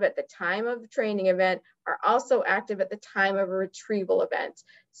active at the time of the training event are also active at the time of a retrieval event.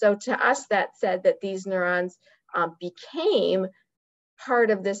 So to us, that said that these neurons became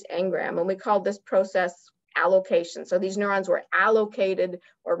part of this engram, and we called this process allocation. So these neurons were allocated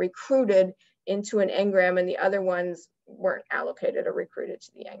or recruited into an engram, and the other ones, weren't allocated or recruited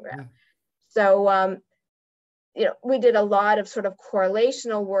to the Engram. Yeah. So, you know, we did a lot of sort of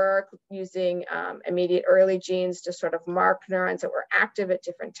correlational work using immediate early genes to sort of mark neurons that were active at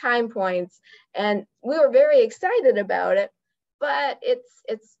different time points. And we were very excited about it, but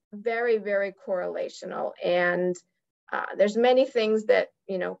it's very, very correlational. And there's many things that,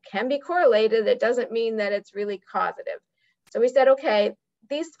 you know, can be correlated. It doesn't mean that it's really causative. So we said, okay,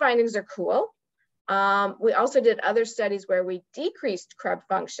 these findings are cool. We also did other studies where we decreased Krebs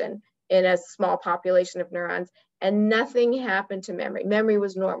function in a small population of neurons, and nothing happened to memory. Memory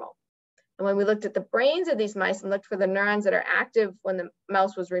was normal. And when we looked at the brains of these mice and looked for the neurons that are active when the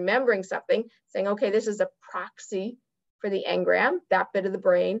mouse was remembering something, saying, okay, this is a proxy for the engram, that bit of the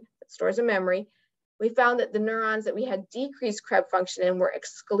brain that stores a memory, we found that the neurons that we had decreased Krebs function in were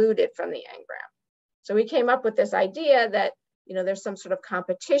excluded from the engram. So we came up with this idea that, you know, there's some sort of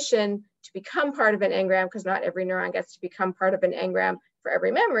competition to become part of an engram, because not every neuron gets to become part of an engram for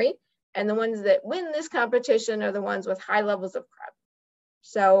every memory. And the ones that win this competition are the ones with high levels of Krebs.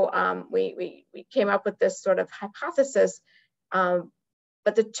 So we came up with this sort of hypothesis,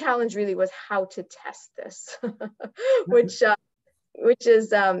 but the challenge really was how to test this, which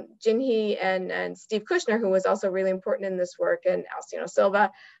is Jinhee and Steve Kushner, who was also really important in this work, and Alcino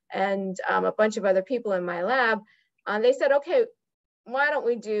Silva, and a bunch of other people in my lab. They said, okay, why don't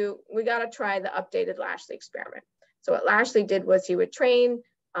we got to try the updated Lashley experiment. So what Lashley did was he would train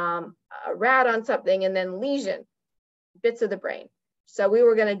a rat on something and then lesion bits of the brain. So we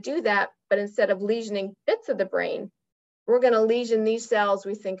were going to do that, but instead of lesioning bits of the brain, we're going to lesion these cells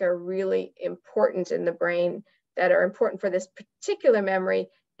we think are really important in the brain, that are important for this particular memory,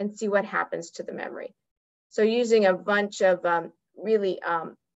 and see what happens to the memory. So using a bunch of really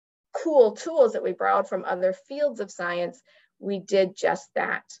cool tools that we borrowed from other fields of science, we did just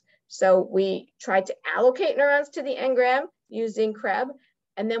that. So we tried to allocate neurons to the engram using Krebs,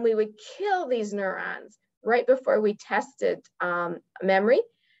 and then we would kill these neurons right before we tested memory,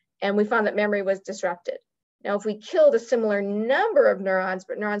 and we found that memory was disrupted. Now, if we killed a similar number of neurons,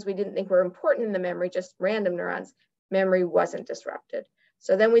 but neurons we didn't think were important in the memory, just random neurons, memory wasn't disrupted.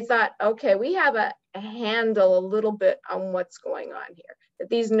 So then we thought, okay, we have a handle a little bit on what's going on here, that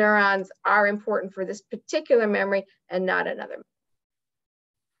these neurons are important for this particular memory and not another.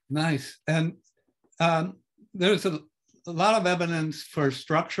 Nice. And there's a lot of evidence for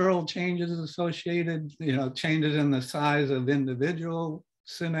structural changes associated, you know, changes in the size of individual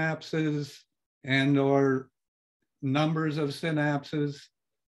synapses and or numbers of synapses.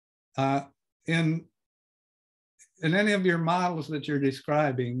 In any of your models that you're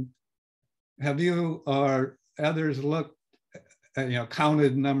describing, have you or others looked at, you know,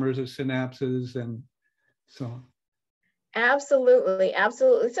 counted numbers of synapses and so on? Absolutely,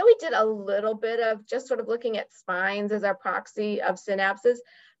 absolutely. So we did a little bit of just sort of looking at spines as our proxy of synapses,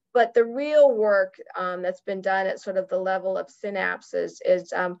 but the real work that's been done at sort of the level of synapses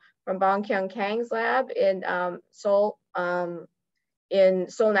is from Bong-Kyung Kang's lab in Seoul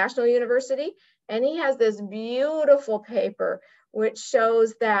National University. And he has this beautiful paper which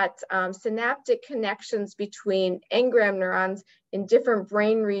shows that synaptic connections between engram neurons in different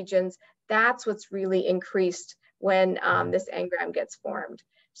brain regions, that's what's really increased when this engram gets formed.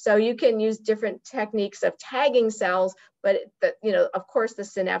 So you can use different techniques of tagging cells, but you know, of course, the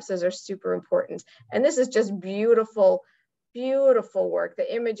synapses are super important. And this is just beautiful, beautiful work.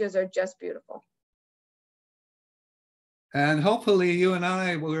 The images are just beautiful. And hopefully, you and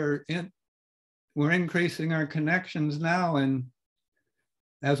I we're increasing our connections now, and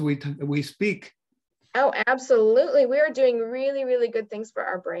as we speak. Oh, absolutely. We are doing really, really good things for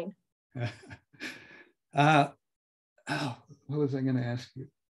our brain. What was I going to ask you?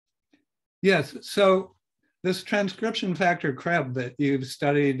 Yes, so this transcription factor Krebs that you've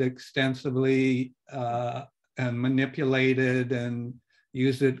studied extensively and manipulated and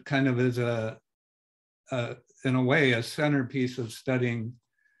used it kind of as in a way, a centerpiece of studying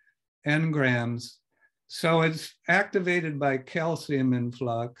engrams. So it's activated by calcium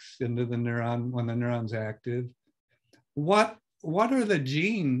influx into the neuron when the neuron's active. What are the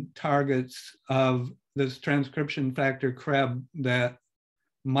gene targets of this transcription factor Krebs that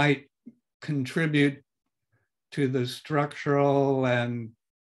might contribute to the structural and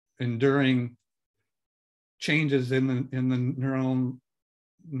enduring changes in the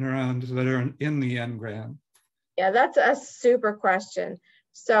neurons that are in the engram? Yeah, that's a super question.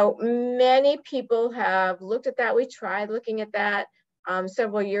 So many people have looked at that. We tried looking at that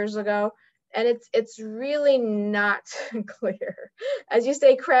several years ago, and it's really not clear. As you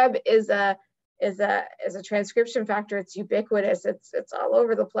say, Krebs is a transcription factor. It's ubiquitous. It's all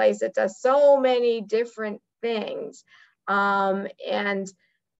over the place. It does so many different things. And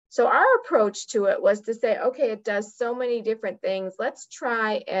so our approach to it was to say, okay, it does so many different things. Let's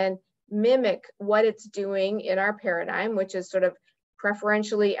try and mimic what it's doing in our paradigm, which is sort of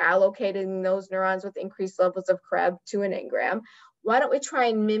preferentially allocating those neurons with increased levels of Krebs to an engram. Why don't we try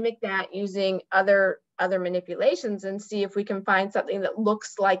and mimic that using other manipulations and see if we can find something that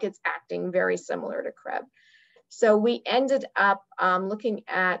looks like it's acting very similar to Krebs. So we ended up looking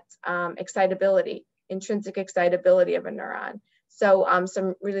at excitability, intrinsic excitability of a neuron. So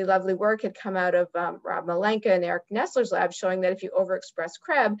some really lovely work had come out of Rob Malenka and Eric Nestler's lab showing that if you overexpress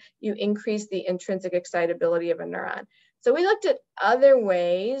Krebs, you increase the intrinsic excitability of a neuron. So we looked at other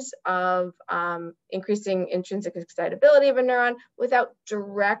ways of increasing intrinsic excitability of a neuron without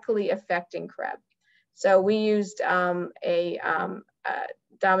directly affecting Krebs. So we used a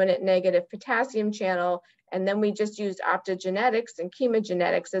dominant negative potassium channel, and then we just used optogenetics and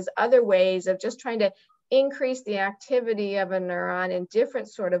chemogenetics as other ways of just trying to increase the activity of a neuron in different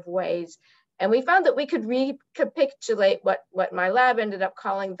sort of ways. And we found that we could recapitulate what my lab ended up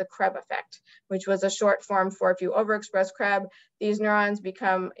calling the Krebs effect, which was a short form for if you overexpress Krebs, these neurons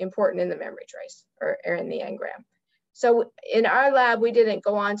become important in the memory trace or in the engram. So in our lab, we didn't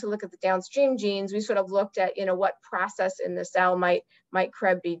go on to look at the downstream genes. We sort of looked at, what process in the cell might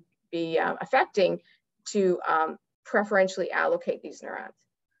Krebs be affecting to preferentially allocate these neurons.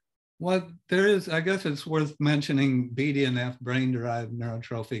 Well, there is, I guess it's worth mentioning BDNF, brain-derived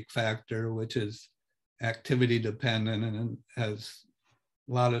neurotrophic factor, which is activity dependent and has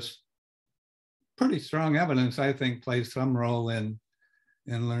a lot of pretty strong evidence, I think, plays some role in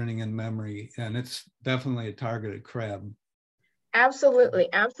learning and memory. And it's definitely a targeted Krebs. Absolutely,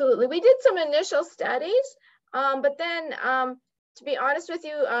 absolutely. We did some initial studies, but then to be honest with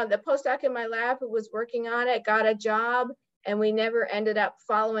you, the postdoc in my lab who was working on it got a job, and we never ended up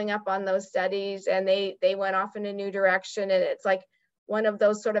following up on those studies, and they went off in a new direction. And it's like one of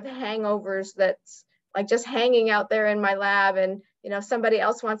those sort of hangovers that's like just hanging out there in my lab, and if somebody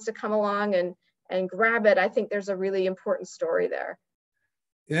else wants to come along and grab it, I think there's a really important story there.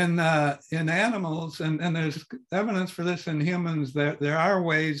 In animals, and there's evidence for this in humans, that there are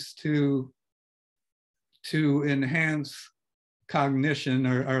ways to enhance cognition,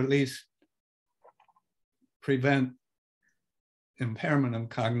 or at least prevent impairment of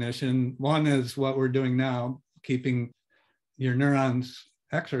cognition. One is what we're doing now, keeping your neurons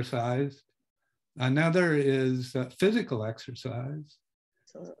exercised. Another is physical exercise.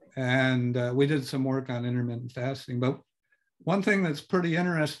 Absolutely. And we did some work on intermittent fasting. But one thing that's pretty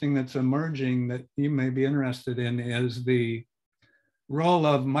interesting that's emerging that you may be interested in is the role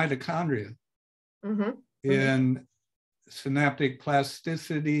of mitochondria in synaptic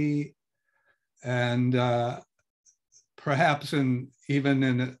plasticity, and perhaps even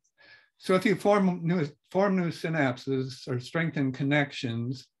in so if you form new synapses or strengthen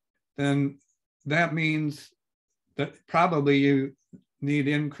connections, then that means that probably you need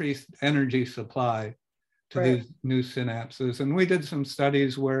increased energy supply to these new synapses. And we did some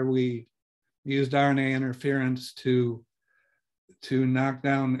studies where we used RNA interference to knock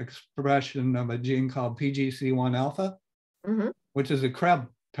down expression of a gene called PGC1 alpha, which is a Krebs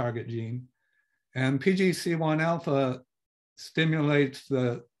target gene. And PGC1 alpha stimulates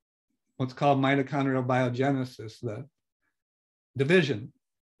what's called mitochondrial biogenesis, the division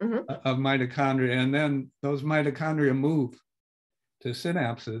of mitochondria. And then those mitochondria move to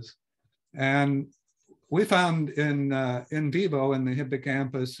synapses. And we found in vivo in the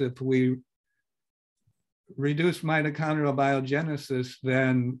hippocampus, if we reduce mitochondrial biogenesis,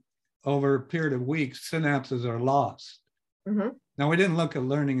 then over a period of weeks, synapses are lost. Now, we didn't look at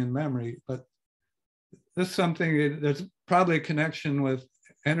learning and memory, but this is something, there's probably a connection with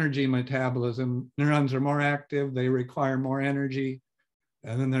energy metabolism. Neurons are more active, they require more energy.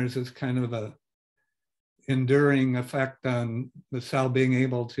 And then there's this kind of a enduring effect on the cell being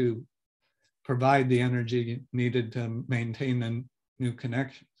able to provide the energy needed to maintain the new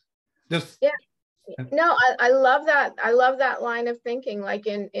connections. No, I love that. I love that line of thinking. Like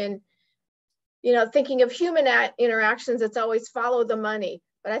in thinking of human interactions, it's always follow the money.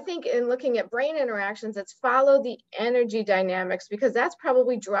 But I think in looking at brain interactions, it's follow the energy dynamics, because that's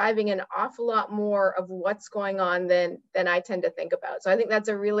probably driving an awful lot more of what's going on than I tend to think about. So I think that's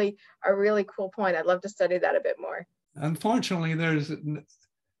a really cool point. I'd love to study that a bit more. Unfortunately, there's,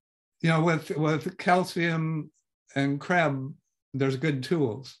 with calcium and Krebs, there's good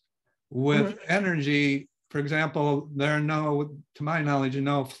tools. With energy, for example, there are no, to my knowledge,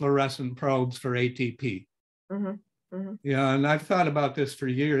 no fluorescent probes for ATP. Yeah, and I've thought about this for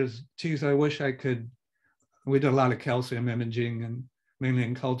years. Geez, I wish I could. We did a lot of calcium imaging, and mainly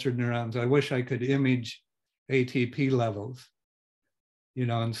in cultured neurons. I wish I could image ATP levels, you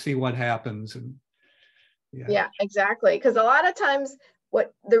know, and see what happens. And yeah, exactly. Because a lot of times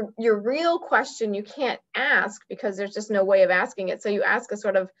your real question you can't ask because there's just no way of asking it. So you ask a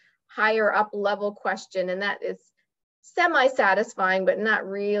sort of higher up level question, and that is semi-satisfying, but not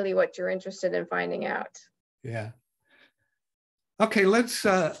really what you're interested in finding out. Yeah. Okay, let's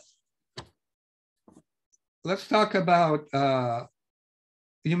talk about,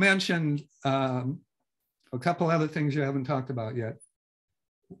 you mentioned a couple other things you haven't talked about yet.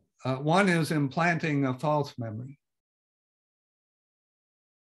 One is implanting a false memory.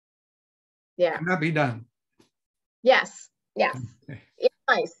 Yeah. Can that be done? Yes. Yes. Okay. It's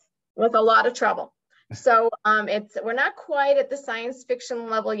nice with a lot of trouble. So we're not quite at the science fiction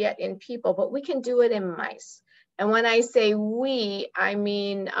level yet in people, but we can do it in mice. And when I say we, I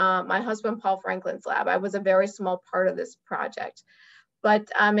mean my husband, Paul Franklin's lab. I was a very small part of this project.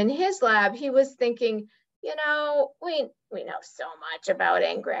 But in his lab, he was thinking, you know, we know so much about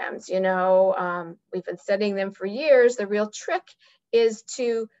engrams, you know, we've been studying them for years. The real trick is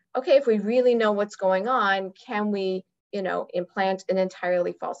to, okay, if we really know what's going on, can we, you know, implant an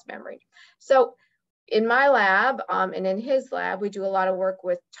entirely false memory? So in my lab and in his lab, we do a lot of work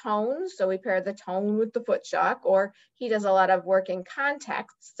with tones. So we pair the tone with the foot shock, or he does a lot of work in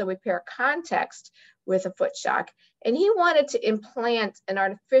context. So we pair context with a foot shock. And he wanted to implant an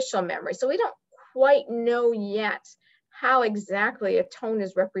artificial memory. So we don't quite know yet how exactly a tone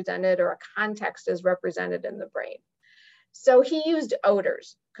is represented or a context is represented in the brain. So he used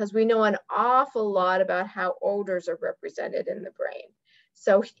odors because we know an awful lot about how odors are represented in the brain.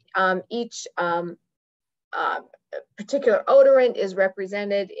 So each particular odorant is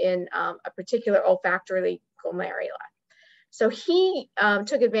represented in a particular olfactory glomeruli. So he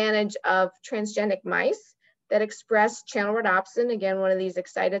took advantage of transgenic mice that express channel rhodopsin, again, one of these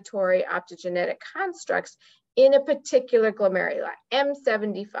excitatory optogenetic constructs, in a particular glomeruli,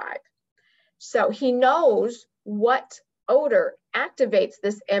 M75. So he knows what odor activates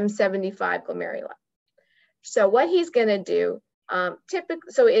this M75 glomeruli. So what he's going to do,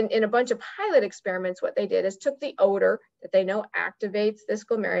 typically, so in a bunch of pilot experiments, what they did is took the odor that they know activates this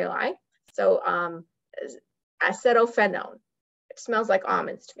glomeruli. So acetophenone. It smells like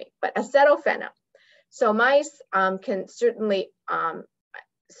almonds to me, but acetophenone. So mice can certainly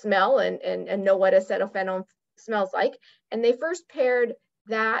smell and know what acetophenone smells like. And they first paired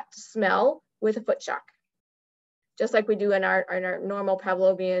that smell with a foot shock, just like we do in our normal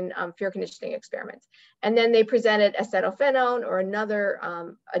Pavlovian fear conditioning experiments. And then they presented acetophenone or another,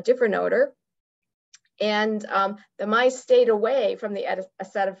 a different odor. And the mice stayed away from the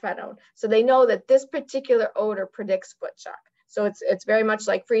acetophenone. So they know that this particular odor predicts foot shock. So it's very much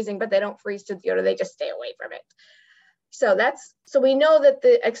like freezing, but they don't freeze to the odor, they just stay away from it. So we know that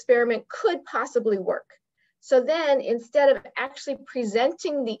the experiment could possibly work. So then instead of actually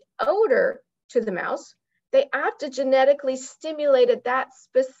presenting the odor to the mouse, they optogenetically stimulated that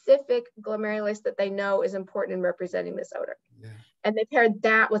specific glomerulus that they know is important in representing this odor. Yeah. And they paired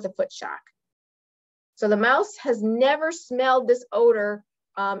that with a foot shock. So the mouse has never smelled this odor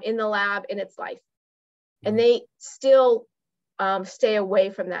in the lab in its life. And they still stay away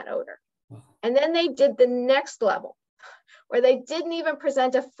from that odor. Wow. And then they did the next level where they didn't even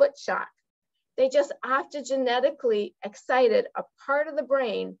present a foot shock. They just optogenetically excited a part of the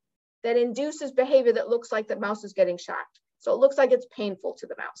brain that induces behavior that looks like the mouse is getting shocked. So it looks like it's painful to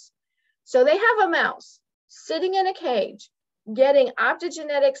the mouse. So they have a mouse sitting in a cage getting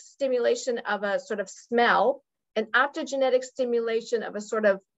optogenetic stimulation of a sort of smell and optogenetic stimulation of a sort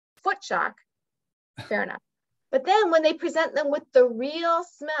of foot shock. Fair enough. But then when they present them with the real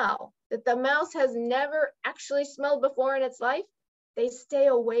smell that the mouse has never actually smelled before in its life, they stay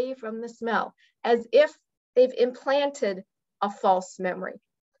away from the smell as if they've implanted a false memory.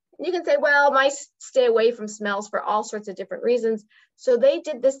 And you can say, well, mice stay away from smells for all sorts of different reasons. So they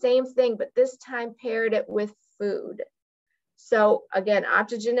did the same thing, but this time paired it with food. So again,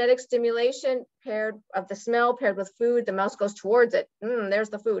 optogenetic stimulation paired of the smell paired with food, the mouse goes towards it. There's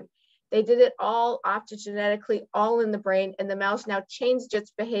the food. They did it all optogenetically, all in the brain, and the mouse now changed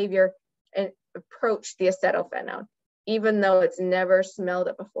its behavior and approached the acetophenone, even though it's never smelled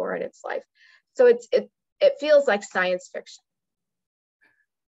it before in its life. So it feels like science fiction.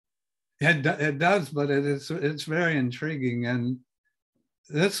 It does, but it's very intriguing, and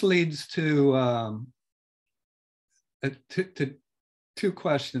this leads to two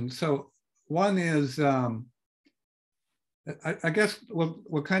questions. So one is, I guess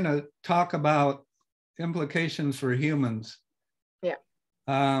we'll kind of talk about implications for humans. Yeah.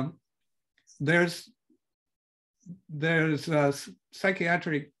 There's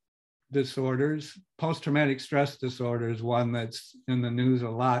psychiatric disorders. Post-traumatic stress disorder is one that's in the news a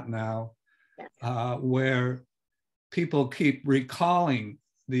lot now, where people keep recalling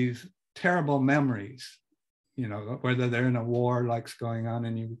these terrible memories, you know, whether they're in a war like's going on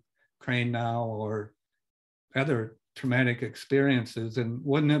in Ukraine now or other traumatic experiences. And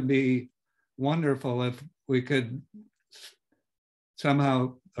wouldn't it be wonderful if we could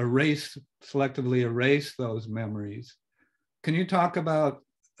somehow selectively erase those memories? Can you talk about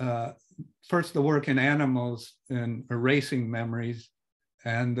first the work in animals in erasing memories,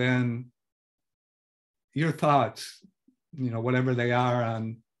 and then your thoughts, you know, whatever they are,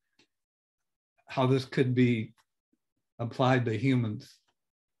 on how this could be applied to humans?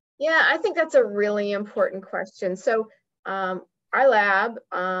 Yeah, I think that's a really important question. So our lab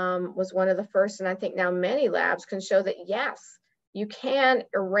was one of the first, and I think now many labs can show that, yes, you can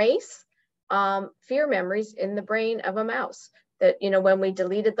erase fear memories in the brain of a mouse. That, you know, when we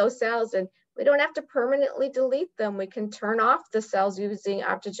deleted those cells, and we don't have to permanently delete them, we can turn off the cells using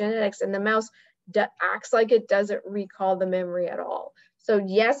optogenetics, and the mouse acts like it doesn't recall the memory at all. So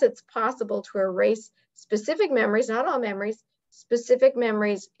yes, it's possible to erase specific memories, not all memories, specific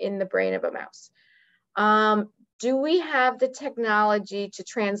memories in the brain of a mouse. Do we have the technology to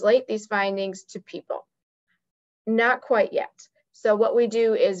translate these findings to people? Not quite yet. So what we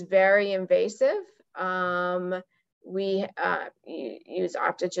do is very invasive. We use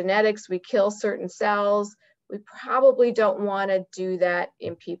optogenetics, we kill certain cells. We probably don't want to do that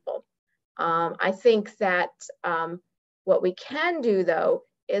in people. I think that what we can do, though,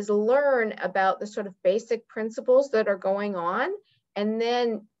 is learn about the sort of basic principles that are going on, and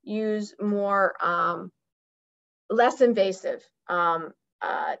then use more less invasive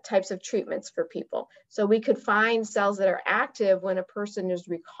types of treatments for people. So we could find cells that are active when a person is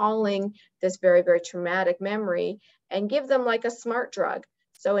recalling this very, very traumatic memory, and give them like a smart drug.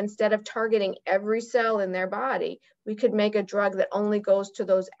 So instead of targeting every cell in their body, we could make a drug that only goes to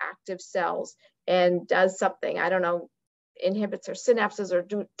those active cells and does something, I don't know, inhibits or synapses, or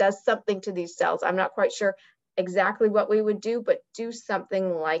does something to these cells. I'm not quite sure exactly what we would do, but do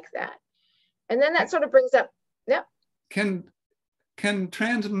something like that. And then that sort of brings up, yeah. Can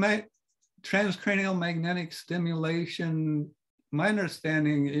transcranial magnetic stimulation, my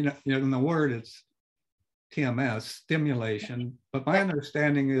understanding, you know, in the word it's TMS, stimulation, but my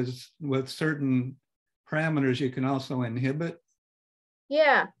understanding is with certain parameters you can also inhibit.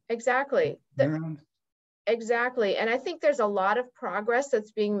 Yeah, exactly. Neurons. Exactly. And I think there's a lot of progress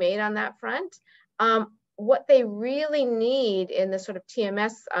that's being made on that front. What they really need in the sort of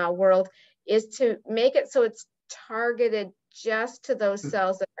TMS world is to make it so it's targeted just to those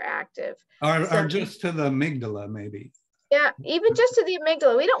cells that are active. Or just to the amygdala, maybe. Yeah, even just to the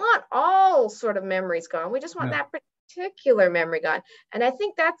amygdala. We don't want all sort of memories gone. We just want that particular memory gone. And I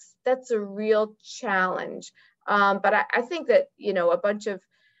think that's a real challenge. But I think that, you know, I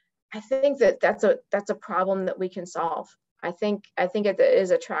think that that's a problem that we can solve. I think it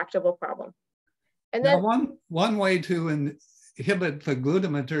is a tractable problem. And then one way to inhibit the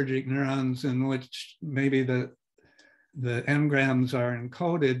glutamatergic neurons, in which maybe the engrams are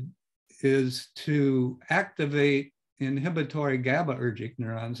encoded, is to activate inhibitory GABAergic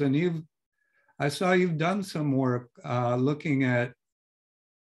neurons. And I saw you've done some work looking at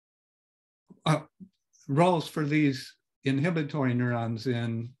roles for these inhibitory neurons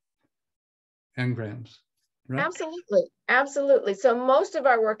in engrams, right? Absolutely, absolutely. So most of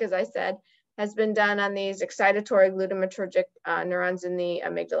our work, as I said, has been done on these excitatory glutamatergic neurons in the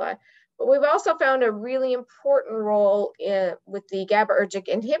amygdala. But we've also found a really important role with the GABAergic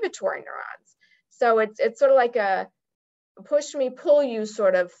inhibitory neurons. So it's sort of like a push me, pull you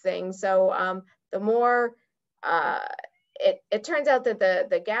sort of thing. So the more, it turns out that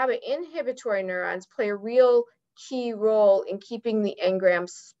the GABA inhibitory neurons play a real key role in keeping the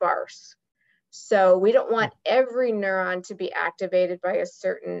engrams sparse. So we don't want every neuron to be activated by a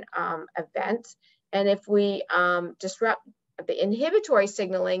certain event. And if we disrupt the inhibitory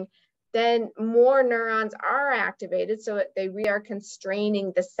signaling, then more neurons are activated, so they are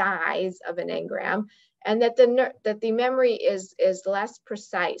constraining the size of an engram, and that the memory is less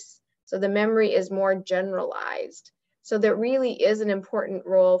precise. So the memory is more generalized. So there really is an important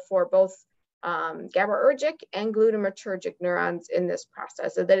role for both GABAergic and glutamatergic neurons in this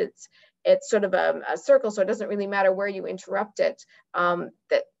process, so that it's sort of a circle, so it doesn't really matter where you interrupt it,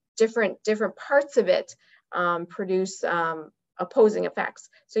 that different parts of it produce opposing effects.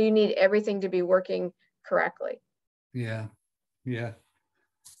 So you need everything to be working correctly. Yeah, yeah.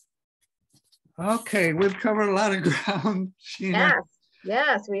 Okay, we've covered a lot of ground, Sheena.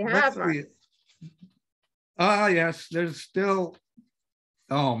 Yes, we have. Yes, there's still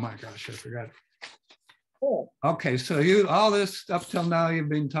Oh my gosh, I forgot. Cool. Okay, so you, all this up till now, you've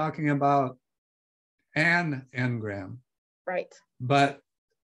been talking about an engram. Right. But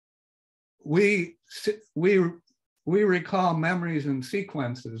we recall memories in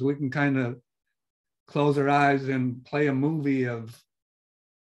sequences. We can kind of close our eyes and play a movie of,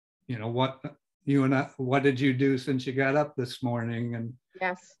 you know, what you and I, what did you do since you got up this morning, and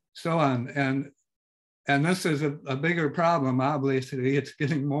Yes. so on. And this is a bigger problem. Obviously, it's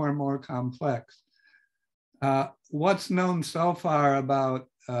getting more and more complex. What's known so far about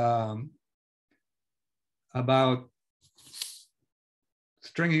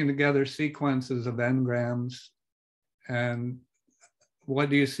stringing together sequences of engrams, and what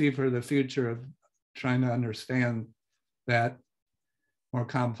do you see for the future of trying to understand that more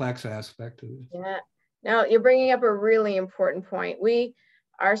complex aspect of it? Yeah. Now you're bringing up a really important point. We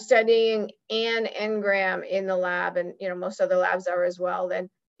are studying an engram in the lab, and you know most other labs are as well. Then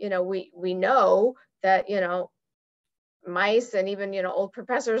you know we know that you know mice and even you know old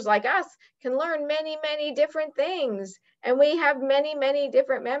professors like us can learn many different things, and we have many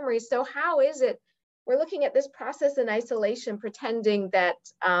different memories. So how is it we're looking at this process in isolation, pretending that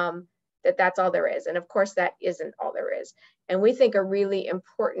that's all there is? And of course that isn't all there is. And we think a really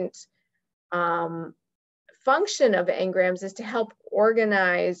important function of engrams is to help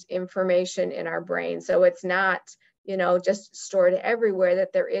organize information in our brain, so it's not you know just stored everywhere,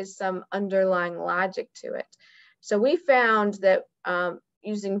 that there is some underlying logic to it. So we found that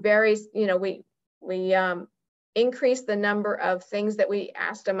using various, you know, we increased the number of things that we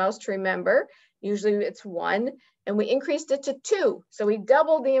asked a mouse to remember. Usually it's 1, and we increased it to 2. So we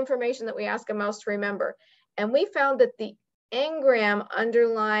doubled the information that we ask a mouse to remember. And we found that the engram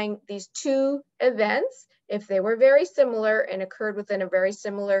underlying these 2 events, if they were very similar and occurred within a very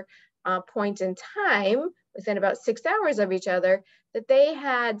similar point in time, within about 6 hours of each other, that they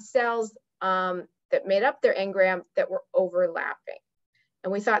had cells that made up their engram that were overlapping.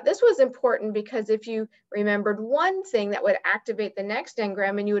 And we thought this was important because if you remembered one thing, that would activate the next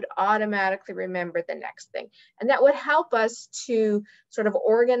engram and you would automatically remember the next thing. And that would help us to sort of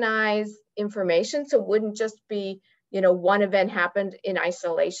organize information. So it wouldn't just be, you know, one event happened in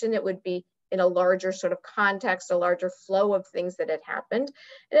isolation. It would be in a larger sort of context, a larger flow of things that had happened.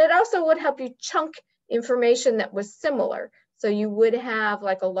 And it also would help you chunk information that was similar. So you would have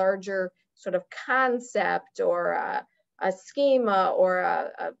like a larger sort of concept or a schema or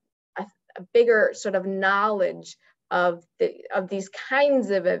a bigger sort of knowledge of these kinds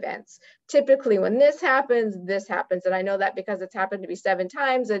of events. Typically when this happens, and I know that because it's happened to be 7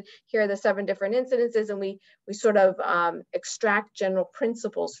 times, and here are the 7 different incidences, and we sort of extract general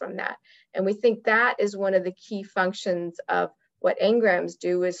principles from that. And we think that is one of the key functions of what engrams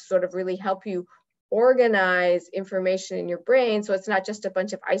do, is sort of really help you organize information in your brain, so it's not just a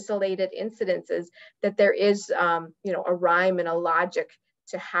bunch of isolated incidences, that there is you know a rhyme and a logic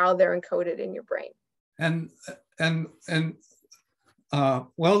to how they're encoded in your brain. And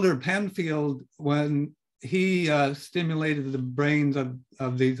Welder Penfield, when he stimulated the brains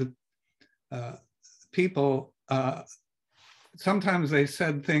of these people, sometimes they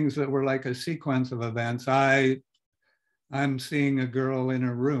said things that were like a sequence of events. I'm seeing a girl in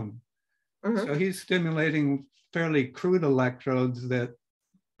a room. Mm-hmm. So he's stimulating fairly crude electrodes that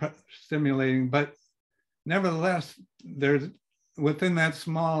stimulating, but nevertheless, there's within that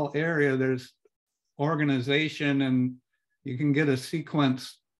small area, there's organization, and you can get a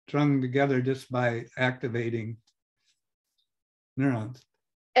sequence strung together just by activating neurons.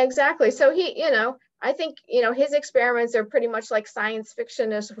 Exactly. So he, you know, I think, you know, his experiments are pretty much like science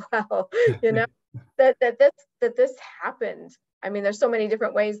fiction as well, you know, that this happened. I mean, there's so many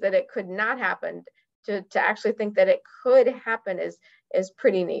different ways that it could not happen. To actually think that it could happen is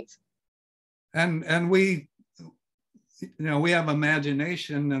pretty neat. And we, you know, we have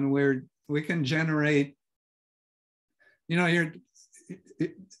imagination, and we can generate, you know,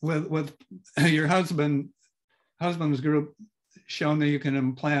 with your husband's group shown that you can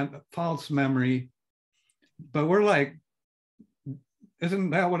implant false memory, but we're like,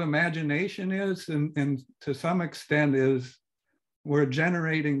 isn't that what imagination is? And to some extent is, we're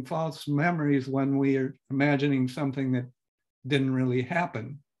generating false memories when we are imagining something that didn't really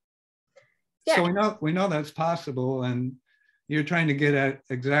happen. Yeah. So we know that's possible, and you're trying to get at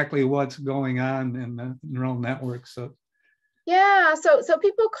exactly what's going on in the neural network. So yeah, so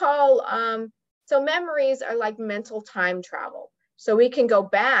people call so memories are like mental time travel. So we can go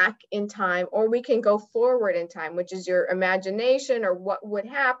back in time, or we can go forward in time, which is your imagination, or what would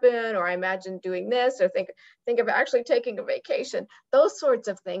happen, or I imagine doing this, or think of actually taking a vacation, those sorts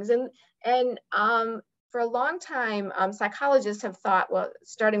of things. And for a long time, psychologists have thought, well,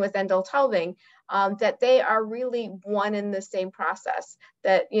 starting with Endel-Tulving, that they are really one and the same process,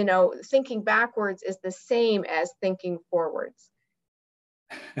 that, you know, thinking backwards is the same as thinking forwards.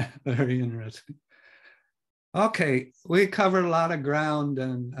 Very interesting. Okay, we covered a lot of ground,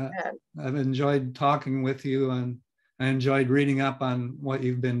 and I've enjoyed talking with you, and I enjoyed reading up on what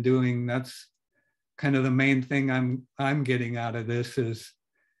you've been doing. That's kind of the main thing I'm getting out of this, is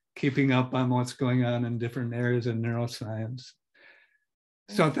keeping up on what's going on in different areas of neuroscience.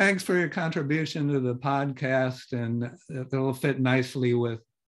 So thanks for your contribution to the podcast, and it'll fit nicely with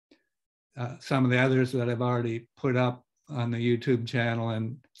some of the others that I've already put up on the YouTube channel,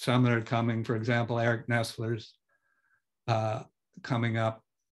 and some that are coming. For example, Eric Nestler's coming up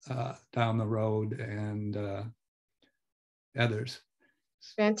down the road, and others.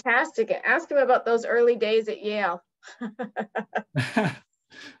 Fantastic. Ask him about those early days at Yale.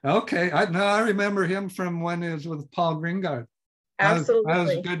 Okay, I remember him from when he was with Paul Gringard. Absolutely. I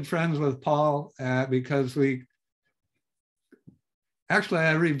was good friends with Paul because I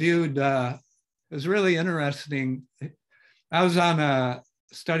reviewed, it was really interesting. I was on a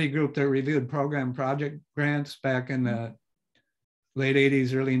study group that reviewed program project grants back in the late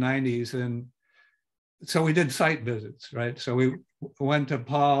 80s, early 90s. And so we did site visits, right? So we went to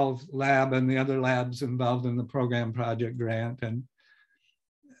Paul's lab and the other labs involved in the program project grant. And,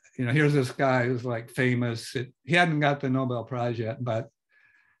 you know, here's this guy who's like famous. He hadn't got the Nobel Prize yet,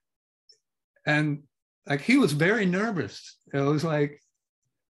 and like he was very nervous. It was like,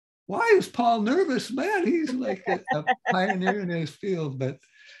 why is Paul nervous, man? He's like a pioneer in his field. But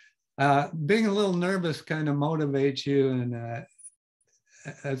being a little nervous kind of motivates you, and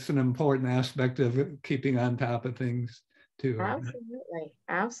that's an important aspect of keeping on top of things too. Absolutely.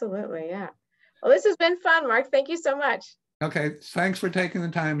 Absolutely. Yeah. Well, this has been fun, Mark. Thank you so much. Okay. Thanks for taking the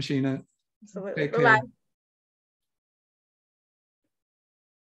time, Sheena. Absolutely. Take care. Bye-bye.